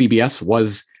 CBS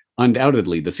was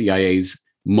undoubtedly the CIA's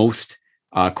most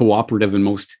cooperative and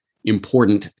most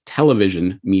important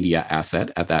television media asset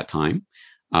at that time.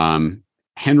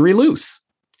 Henry Luce,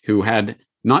 who had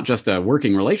not just a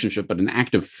working relationship, but an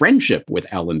active friendship with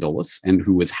Alan Dulles, and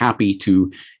who was happy to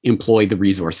employ the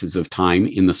resources of time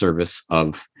in the service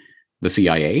of the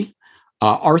CIA.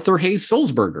 Arthur Hayes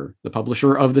Sulzberger, the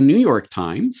publisher of the New York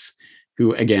Times,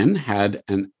 who again had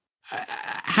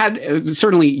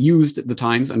certainly used the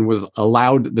Times and was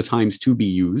allowed the Times to be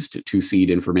used to seed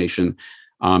information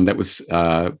that was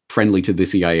friendly to the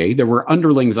CIA. There were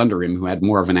underlings under him who had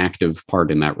more of an active part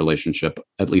in that relationship,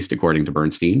 at least according to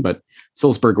Bernstein, but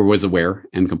Sulzberger was aware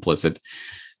and complicit.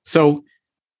 So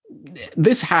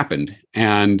this happened,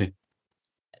 and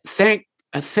thank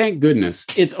goodness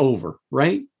it's over,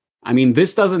 right? I mean,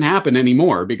 this doesn't happen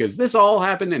anymore because this all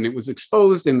happened and it was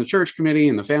exposed in the church committee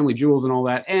and the family jewels and all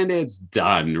that, and it's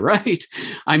done, right?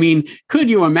 I mean, could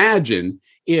you imagine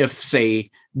if, say,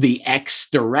 the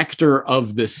ex-director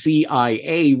of the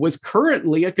CIA was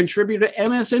currently a contributor to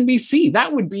MSNBC?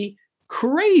 That would be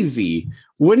crazy,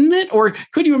 wouldn't it? Or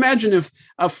could you imagine if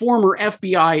a former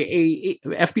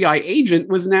FBI agent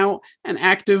was now an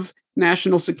active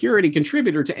national security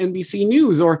contributor to NBC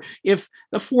News, or if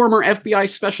the former FBI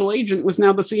special agent was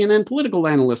now the CNN political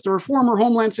analyst, or a former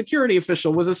Homeland Security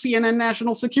official was a CNN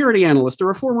national security analyst, or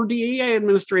a former DEA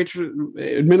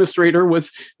administrator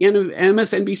was an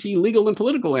MSNBC legal and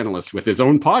political analyst with his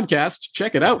own podcast.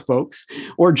 Check it out, folks.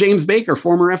 Or James Baker,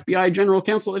 former FBI general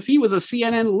counsel, if he was a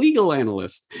CNN legal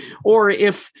analyst, or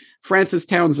if Francis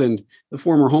Townsend, the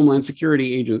former Homeland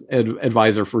Security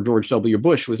advisor for George W.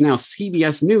 Bush, was now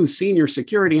CBS News senior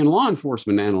security and law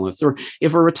enforcement analyst, or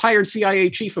if a retired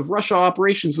CIA chief of Russia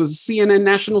operations was a CNN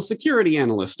national security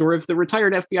analyst, or if the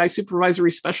retired FBI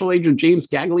supervisory special agent James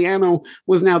Gagliano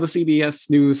was now the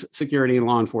CBS News security and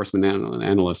law enforcement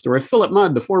analyst, or if Philip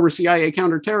Mudd, the former CIA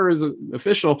counterterrorism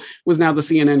official, was now the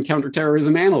CNN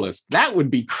counterterrorism analyst. That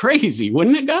would be crazy,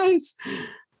 wouldn't it, guys?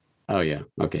 Oh, yeah.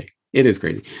 Okay. It is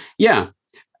crazy. Yeah.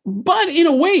 But in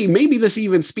a way, maybe this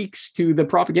even speaks to the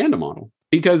propaganda model,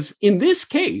 because in this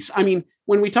case, I mean,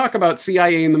 when we talk about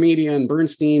CIA and the media and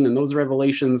Bernstein and those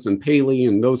revelations and Paley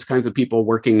and those kinds of people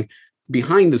working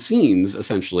behind the scenes,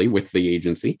 essentially with the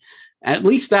agency, at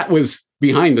least that was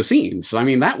behind the scenes. I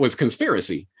mean, that was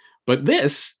conspiracy. But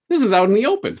this is out in the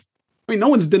open. I mean, no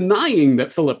one's denying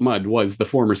that Philip Mudd was the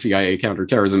former CIA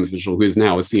counterterrorism official who is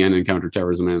now a CNN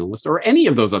counterterrorism analyst, or any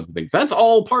of those other things. That's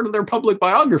all part of their public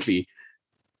biography,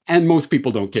 and most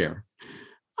people don't care.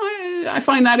 I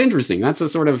find that interesting. That's a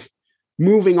sort of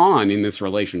moving on in this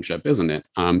relationship, isn't it?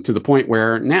 To the point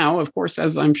where now, of course,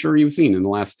 as I'm sure you've seen in the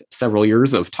last several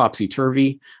years of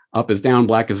topsy-turvy, up is down,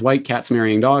 black is white, cats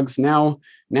marrying dogs. Now,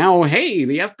 hey,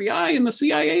 the FBI and the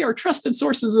CIA are trusted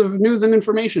sources of news and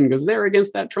information because they're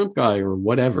against that Trump guy or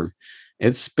whatever.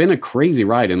 It's been a crazy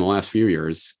ride in the last few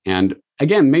years. And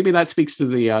again, maybe that speaks to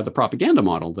the propaganda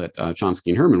model that Chomsky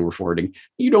and Herman were forwarding.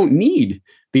 You don't need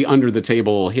the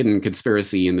under-the-table hidden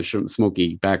conspiracy in the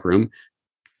smoky back room.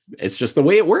 it's just the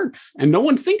way it works, and no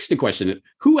one thinks to question it.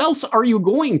 Who else are you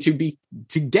going to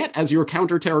get as your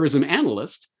counterterrorism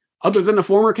analyst other than a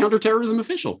former counterterrorism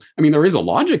official? I mean, there is a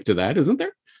logic to that, isn't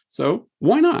there? So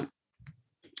why not?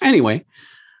 Anyway,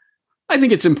 I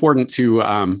think it's important to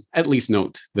at least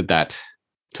note that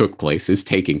took place, is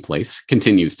taking place,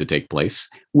 continues to take place,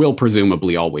 will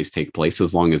presumably always take place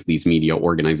as long as these media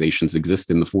organizations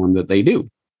exist in the form that they do.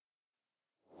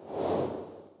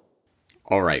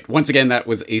 All right. Once again, that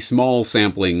was a small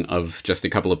sampling of just a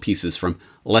couple of pieces from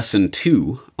Lesson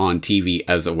 2 on TV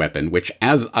as a Weapon, which,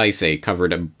 as I say,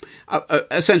 covered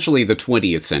essentially the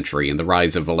 20th century and the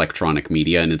rise of electronic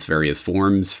media in its various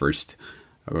forms. First,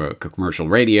 commercial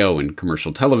radio and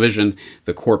commercial television,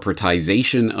 the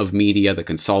corporatization of media, the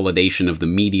consolidation of the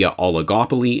media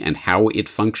oligopoly and how it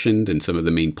functioned and some of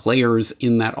the main players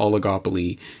in that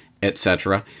oligopoly,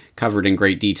 etc., covered in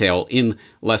great detail in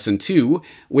Lesson 2,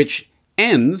 which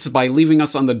ends by leaving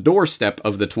us on the doorstep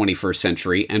of the 21st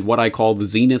century and what I call the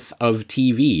zenith of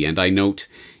TV. And I note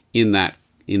in that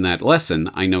lesson,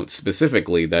 I note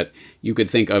specifically that you could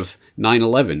think of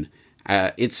 9/11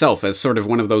 itself as sort of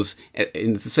one of those,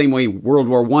 in the same way World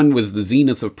War I was the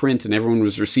zenith of print and everyone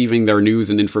was receiving their news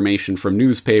and information from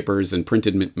newspapers and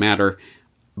printed matter,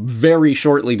 very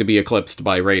shortly to be eclipsed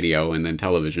by radio and then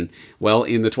television. Well,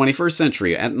 in the 21st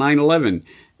century, at 9/11,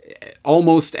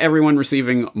 almost everyone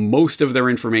receiving most of their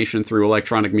information through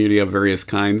electronic media of various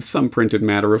kinds, some printed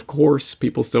matter, of course,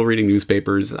 people still reading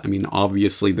newspapers. I mean,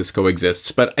 obviously this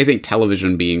coexists, but I think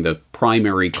television being the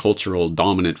primary cultural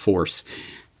dominant force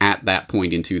at that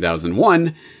point in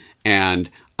 2001. And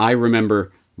I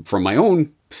remember from my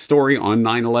own story on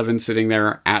 9/11, sitting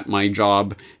there at my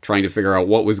job, trying to figure out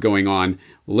what was going on.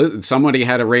 Somebody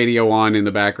had a radio on in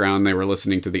the background. They were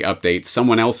listening to the updates.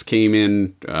 Someone else came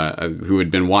in who had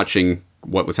been watching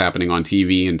what was happening on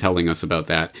TV and telling us about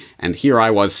that. And here I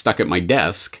was stuck at my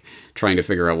desk trying to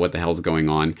figure out what the hell's going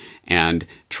on and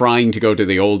trying to go to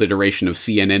the old iteration of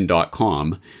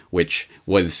CNN.com, which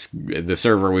was, the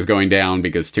server was going down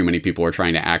because too many people were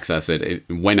trying to access it.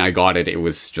 When I got it, it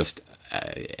was just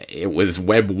it was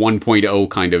Web 1.0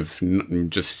 kind of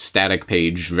just static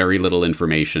page, very little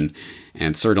information,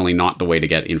 and certainly not the way to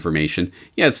get information.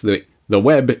 Yes, the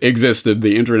web existed,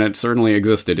 the internet certainly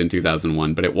existed in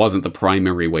 2001, but it wasn't the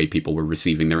primary way people were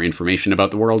receiving their information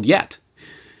about the world yet.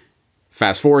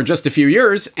 Fast forward just a few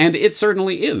years, and it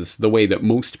certainly is the way that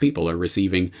most people are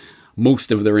receiving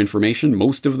most of their information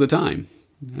most of the time.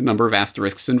 A number of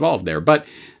asterisks involved there. But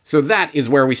so that is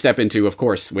where we step into, of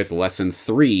course, with Lesson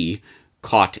 3,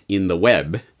 Caught in the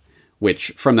Web, which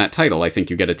from that title, I think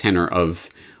you get a tenor of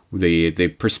the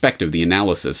perspective, the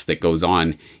analysis that goes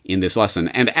on in this lesson.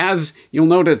 And as you'll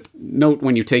note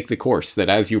when you take the course, that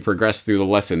as you progress through the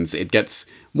lessons, it gets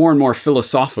more and more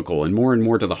philosophical and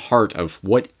more to the heart of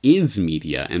what is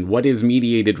media and what is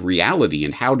mediated reality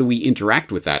and how do we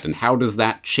interact with that and how does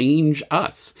that change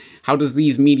us? How does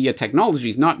these media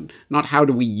technologies, not how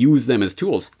do we use them as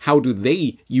tools, how do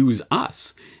they use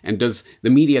us? And does the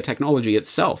media technology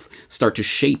itself start to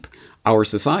shape our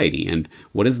society? And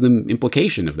what is the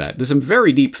implication of that? There's some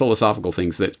very deep philosophical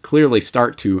things that clearly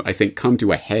start to, I think, come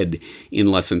to a head in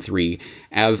Lesson 3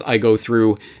 as I go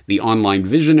through the online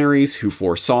visionaries who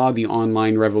foresaw the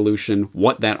online revolution,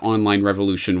 what that online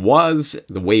revolution was,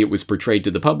 the way it was portrayed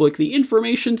to the public, the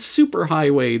information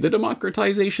superhighway, the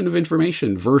democratization of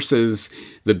information versus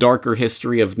the darker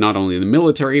history of not only the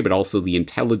military, but also the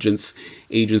intelligence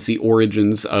agency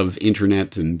origins of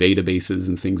internet and databases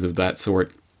and things of that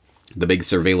sort. The big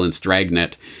surveillance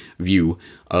dragnet view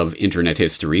of internet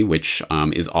history, which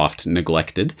is oft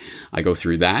neglected. I go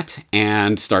through that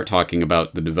and start talking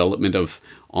about the development of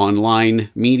online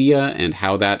media and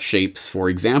how that shapes, for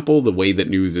example, the way that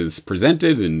news is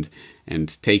presented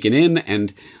and taken in,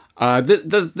 and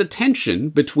the tension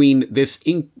between this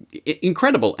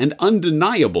incredible and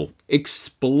undeniable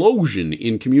explosion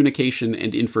in communication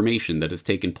and information that has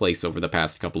taken place over the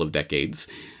past couple of decades.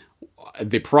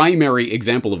 The primary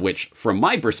example of which, from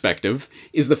my perspective,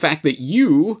 is the fact that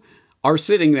you are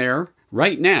sitting there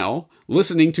right now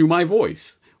listening to my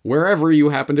voice, wherever you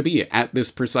happen to be at this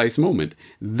precise moment.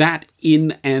 That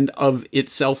in and of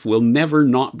itself will never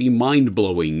not be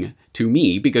mind-blowing to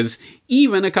me, because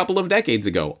even a couple of decades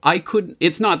ago,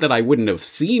 it's not that I wouldn't have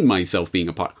seen myself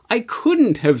being I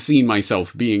couldn't have seen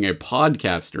myself being a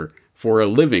podcaster for a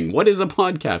living. What is a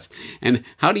podcast? And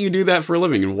how do you do that for a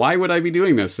living? And why would I be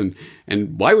doing this? And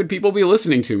why would people be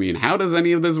listening to me? And how does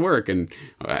any of this work? And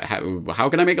how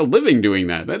can I make a living doing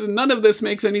that? None of this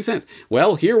makes any sense.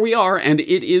 Well, here we are, and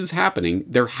it is happening.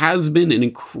 There has been an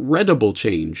incredible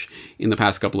change in the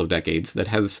past couple of decades that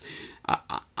has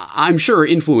I'm sure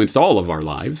influenced all of our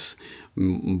lives,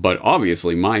 but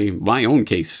obviously my own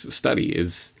case study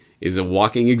is a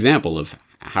walking example of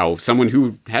how someone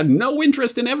who had no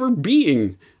interest in ever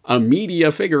being a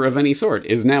media figure of any sort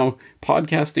is now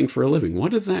podcasting for a living. What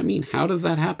does that mean? How does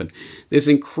that happen? This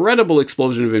incredible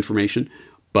explosion of information,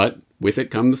 but with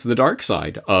it comes the dark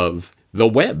side of the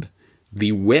web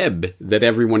that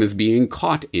everyone is being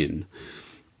caught in.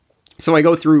 So I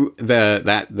go through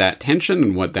that tension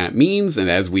and what that means,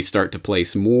 and as we start to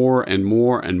place more and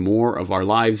more and more of our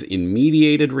lives in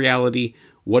mediated reality,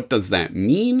 what does that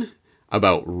mean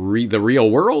about the real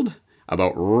world,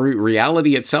 about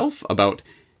reality itself, about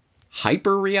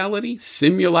hyper-reality,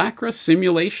 simulacra,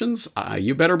 simulations?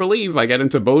 You better believe I get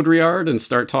into Baudrillard and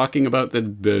start talking about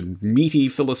the meaty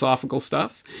philosophical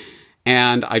stuff,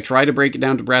 and I try to break it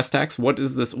down to brass tacks. What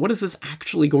is this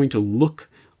actually going to look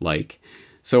like?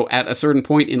 So at a certain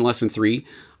point in lesson 3,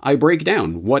 I break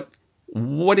down what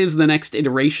is the next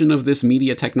iteration of this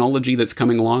media technology that's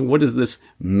coming along? What is this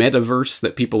metaverse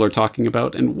that people are talking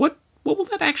about? And what will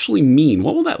that actually mean?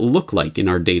 What will that look like in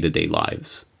our day-to-day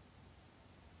lives?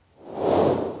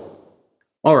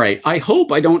 All right, I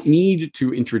hope I don't need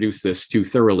to introduce this too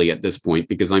thoroughly at this point,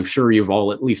 because I'm sure you've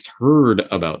all at least heard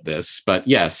about this. But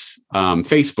yes,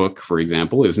 Facebook, for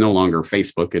example, is no longer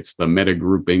Facebook. It's the Meta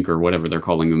Group Inc. or whatever they're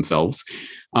calling themselves,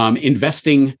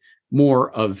 investing more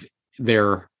of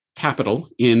their capital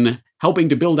in helping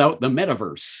to build out the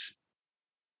metaverse.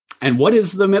 And what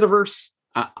is the metaverse?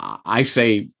 I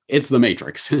say it's the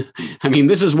Matrix. I mean,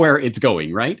 this is where it's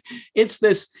going, right? It's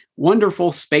this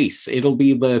wonderful space. It'll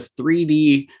be the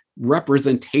 3D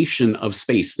representation of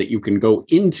space that you can go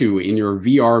into in your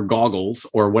VR goggles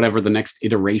or whatever the next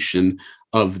iteration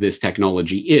of this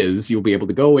technology is. You'll be able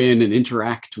to go in and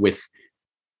interact with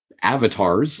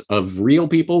avatars of real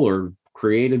people or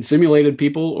created simulated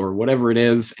people or whatever it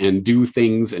is, and do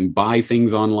things and buy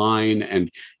things online.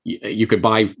 And you could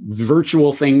buy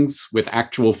virtual things with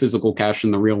actual physical cash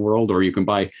in the real world, or you can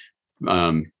buy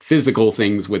physical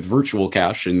things with virtual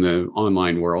cash in the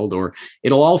online world, or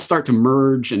it'll all start to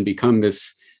merge and become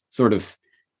this sort of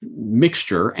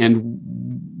mixture. And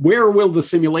where will the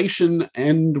simulation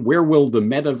end? Where will the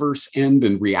metaverse end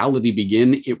and reality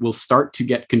begin? It will start to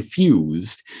get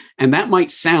confused. And that might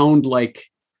sound like,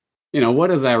 what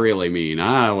does that really mean?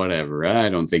 Whatever. I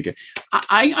don't think it.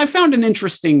 I found an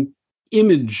interesting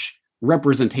image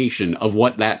representation of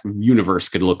what that universe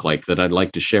could look like that I'd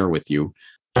like to share with you.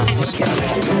 Fantastic.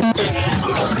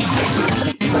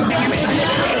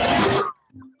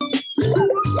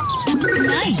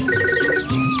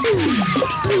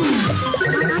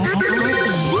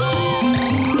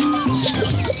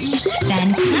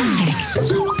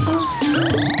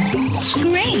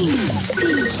 Great.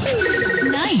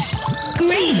 Nice.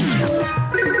 Great.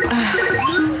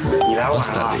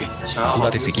 Más tarde,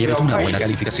 apúrate si quieres una buena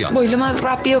calificación. Voy lo más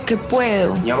rápido que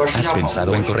puedo. ¿Has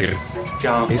pensado en correr?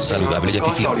 Es saludable y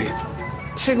eficiente.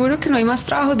 Seguro que no hay más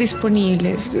trabajos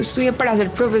disponibles. Estudié para ser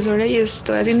profesora y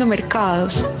estoy haciendo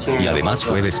mercados. Y además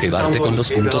puedes quedarte con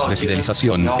los puntos de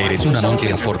fidelización. Eres una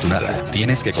monje afortunada.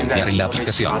 Tienes que confiar en la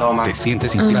aplicación. ¿Te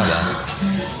sientes inspirada?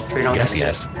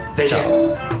 Gracias.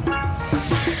 Chao.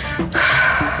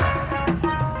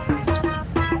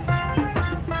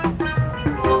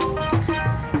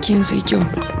 ¿Quién soy yo?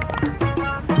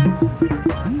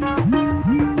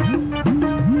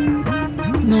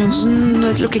 No, eso no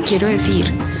es lo que quiero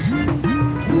decir.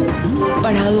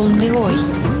 ¿Para dónde voy?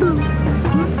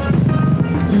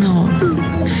 No.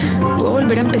 Puedo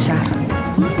volver a empezar.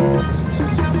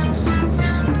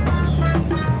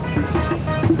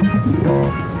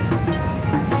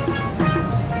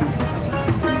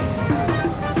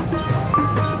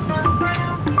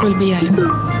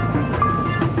 Olvídalo.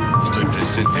 Estoy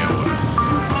presente ahora.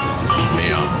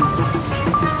 Me amo.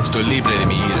 Estoy libre de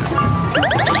mi ira.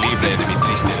 Estoy libre de mi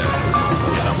tristeza.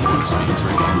 El amor es mi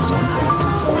experiencia.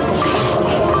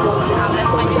 Habla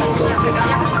español.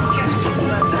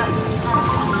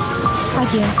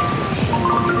 Adiós.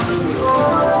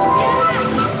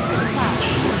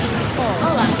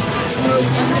 Hola.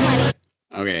 Yo soy María.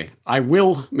 Okay, I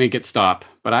will make it stop,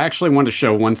 but I actually want to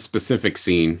show one specific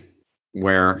scene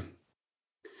where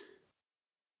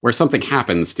something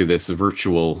happens to this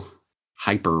virtual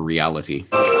hyper reality.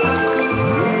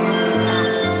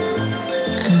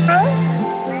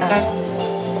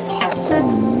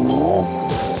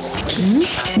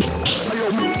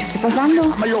 ¿Qué está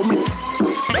pasando?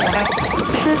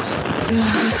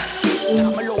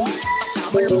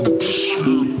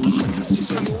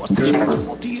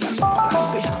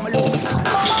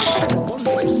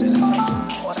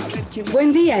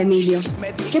 Buen día, Emilio.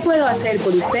 ¿Qué puedo hacer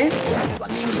por usted?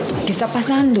 ¿Qué está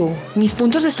pasando? Mis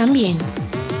puntos están bien.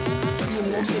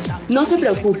 No se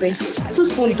preocupe,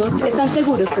 sus puntos están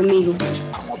seguros conmigo.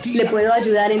 ¿Le puedo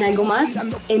ayudar en algo más,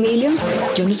 Emilio?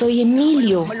 Yo no soy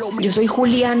Emilio, yo soy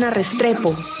Juliana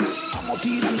Restrepo.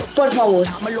 Por favor,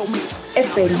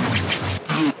 espere.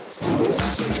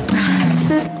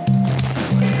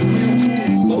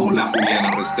 Hola,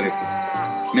 Juliana Restrepo.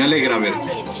 Me alegra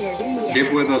verte. ¿Qué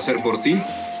puedo hacer por ti?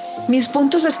 Mis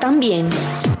puntos están bien.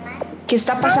 ¿Qué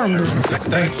está pasando?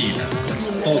 Tranquila,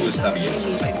 todo está bien.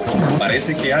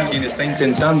 Parece que alguien está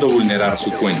intentando vulnerar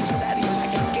su cuenta.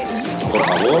 Por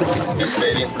favor,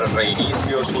 espere mientras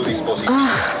reinicio su dispositivo.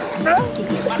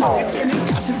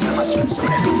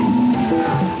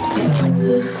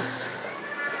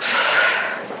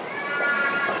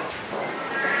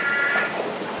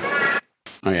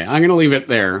 Okay, I'm going to leave it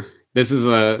there. This is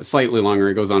slightly longer.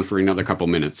 It goes on for another couple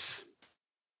minutes.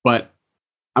 But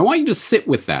I want you to sit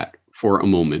with that for a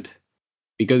moment,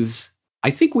 because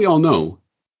I think we all know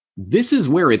this is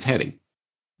where it's heading.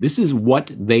 This is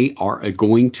what they are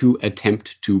going to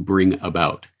attempt to bring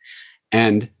about.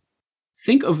 And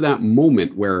think of that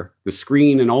moment where the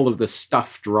screen and all of the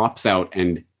stuff drops out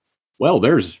and, well,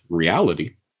 there's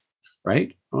reality,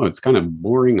 right? Oh, it's kind of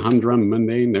boring, humdrum,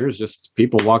 mundane. There's just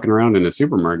people walking around in a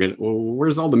supermarket. Well,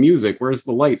 where's all the music? Where's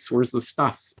the lights? Where's the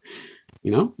stuff?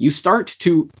 You know, you start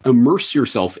to immerse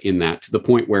yourself in that to the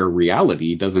point where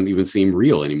reality doesn't even seem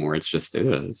real anymore. It's just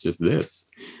this.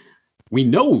 We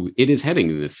know it is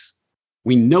heading in this.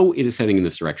 We know it is heading in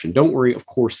this direction. Don't worry. Of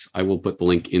course, I will put the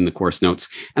link in the course notes.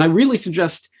 And I really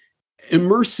suggest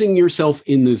immersing yourself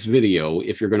in this video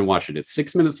if you're going to watch it. It's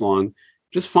 6 minutes long.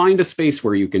 Just find a space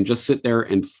where you can just sit there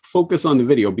and focus on the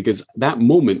video, because that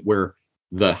moment where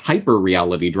the hyper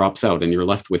reality drops out and you're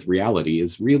left with reality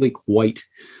is really quite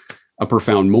a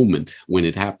profound moment when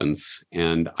it happens.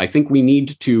 And I think we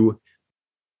need to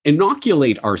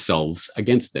inoculate ourselves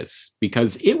against this,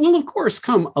 because it will, of course,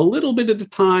 come a little bit at a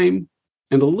time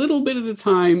and a little bit at a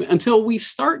time until we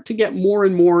start to get more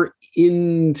and more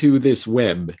into this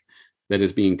web that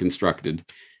is being constructed.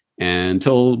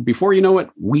 Until, before you know it,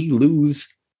 we lose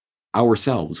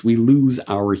ourselves. We lose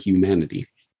our humanity.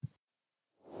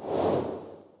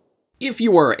 If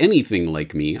you are anything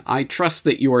like me, I trust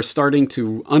that you are starting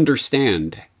to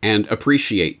understand and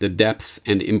appreciate the depth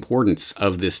and importance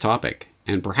of this topic.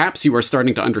 And perhaps you are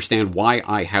starting to understand why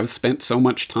I have spent so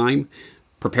much time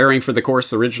preparing for the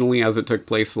course originally, as it took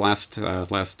place last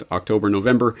October,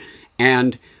 November,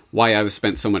 and why I've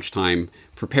spent so much time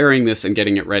preparing this and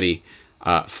getting it ready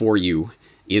for you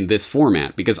in this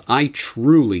format, because I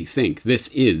truly think this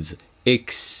is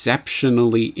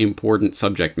exceptionally important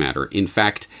subject matter. In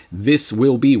fact, this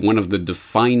will be one of the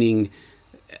defining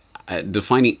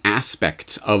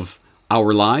aspects of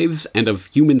our lives and of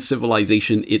human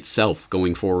civilization itself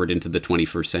going forward into the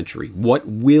 21st century. What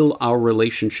will our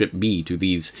relationship be to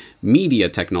these media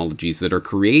technologies that are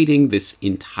creating this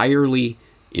entirely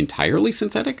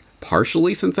synthetic,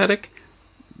 partially synthetic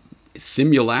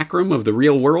simulacrum of the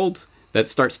real world that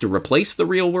starts to replace the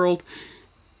real world?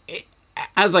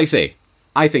 As I say,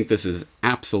 I think this is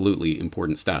absolutely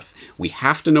important stuff. We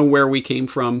have to know where we came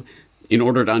from in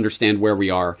order to understand where we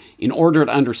are, in order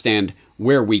to understand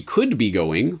where we could be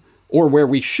going, or where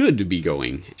we should be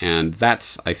going. And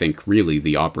that's, I think, really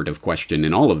the operative question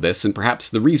in all of this, and perhaps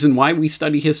the reason why we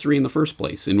study history in the first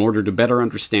place, in order to better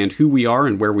understand who we are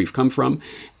and where we've come from,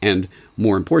 and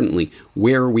more importantly,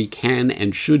 where we can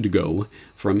and should go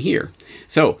from here.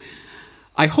 So,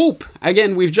 I hope,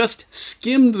 again, we've just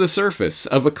skimmed the surface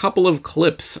of a couple of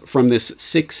clips from this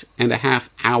 6.5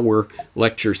 hour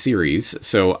lecture series.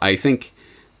 So I think,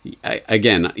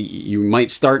 again, you might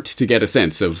start to get a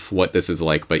sense of what this is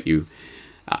like, but you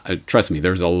trust me,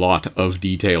 there's a lot of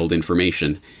detailed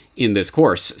information in this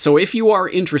course. So if you are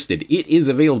interested, it is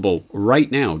available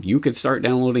right now. You could start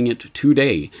downloading it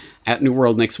today at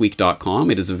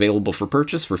newworldnextweek.com. It is available for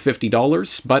purchase for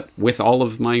 $50, but with all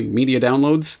of my media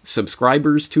downloads,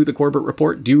 subscribers to the Corbett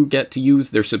Report do get to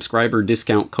use their subscriber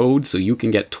discount code, so you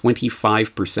can get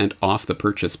 25% off the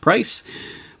purchase price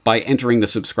by entering the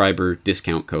subscriber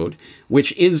discount code,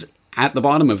 which is at the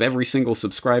bottom of every single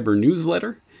subscriber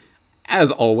newsletter.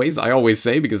 As always, I always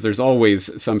say, because there's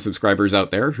always some subscribers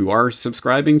out there who are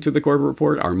subscribing to the Corbett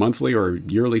Report, our monthly or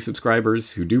yearly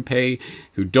subscribers who do pay,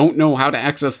 who don't know how to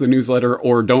access the newsletter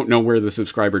or don't know where the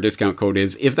subscriber discount code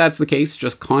is. If that's the case,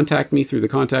 just contact me through the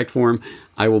contact form.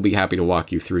 I will be happy to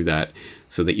walk you through that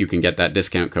so that you can get that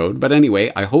discount code. But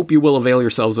anyway, I hope you will avail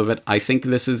yourselves of it. I think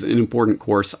this is an important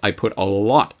course. I put a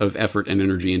lot of effort and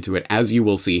energy into it, as you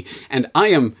will see, and I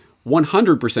am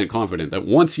 100% confident that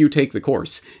once you take the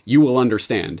course, you will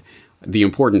understand the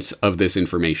importance of this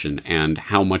information and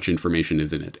how much information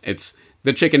is in it. It's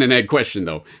the chicken and egg question,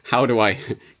 though. How do I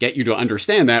get you to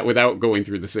understand that without going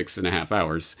through the 6.5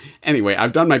 hours? Anyway,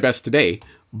 I've done my best today.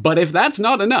 But if that's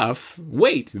not enough,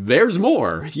 wait, there's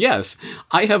more. Yes,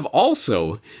 I have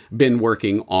also been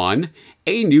working on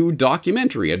a new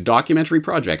documentary, a documentary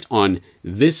project on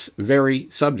this very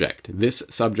subject, this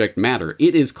subject matter.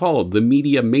 It is called The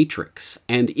Media Matrix,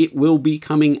 and it will be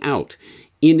coming out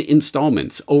in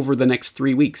installments over the next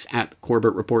 3 weeks at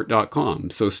CorbettReport.com.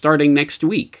 So starting next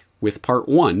week with part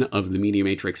 1 of the Media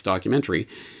Matrix documentary,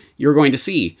 you're going to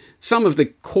see some of the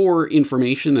core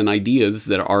information and ideas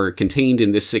that are contained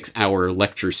in this 6-hour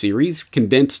lecture series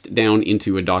condensed down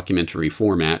into a documentary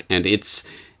format. And it's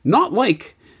not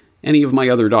like any of my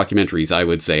other documentaries, I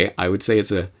would say. I would say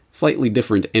it's a slightly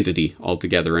different entity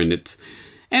altogether. And it's...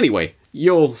 Anyway,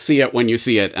 you'll see it when you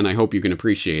see it, and I hope you can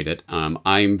appreciate it.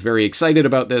 I'm very excited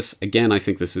about this. Again, I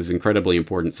think this is incredibly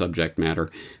important subject matter.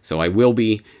 So I will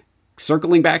be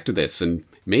circling back to this and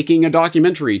making a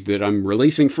documentary that I'm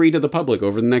releasing free to the public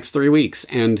over the next 3 weeks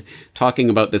and talking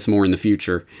about this more in the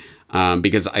future,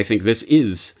 because I think this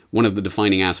is one of the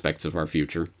defining aspects of our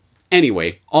future.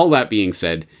 Anyway, all that being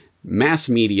said, Mass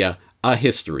Media, A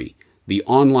History, the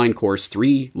online course,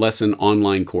 3-lesson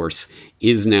online course,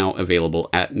 is now available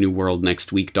at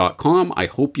newworldnextweek.com. I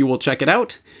hope you will check it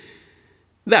out.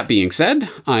 That being said,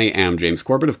 I am James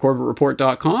Corbett of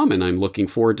CorbettReport.com, and I'm looking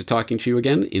forward to talking to you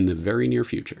again in the very near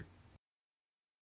future.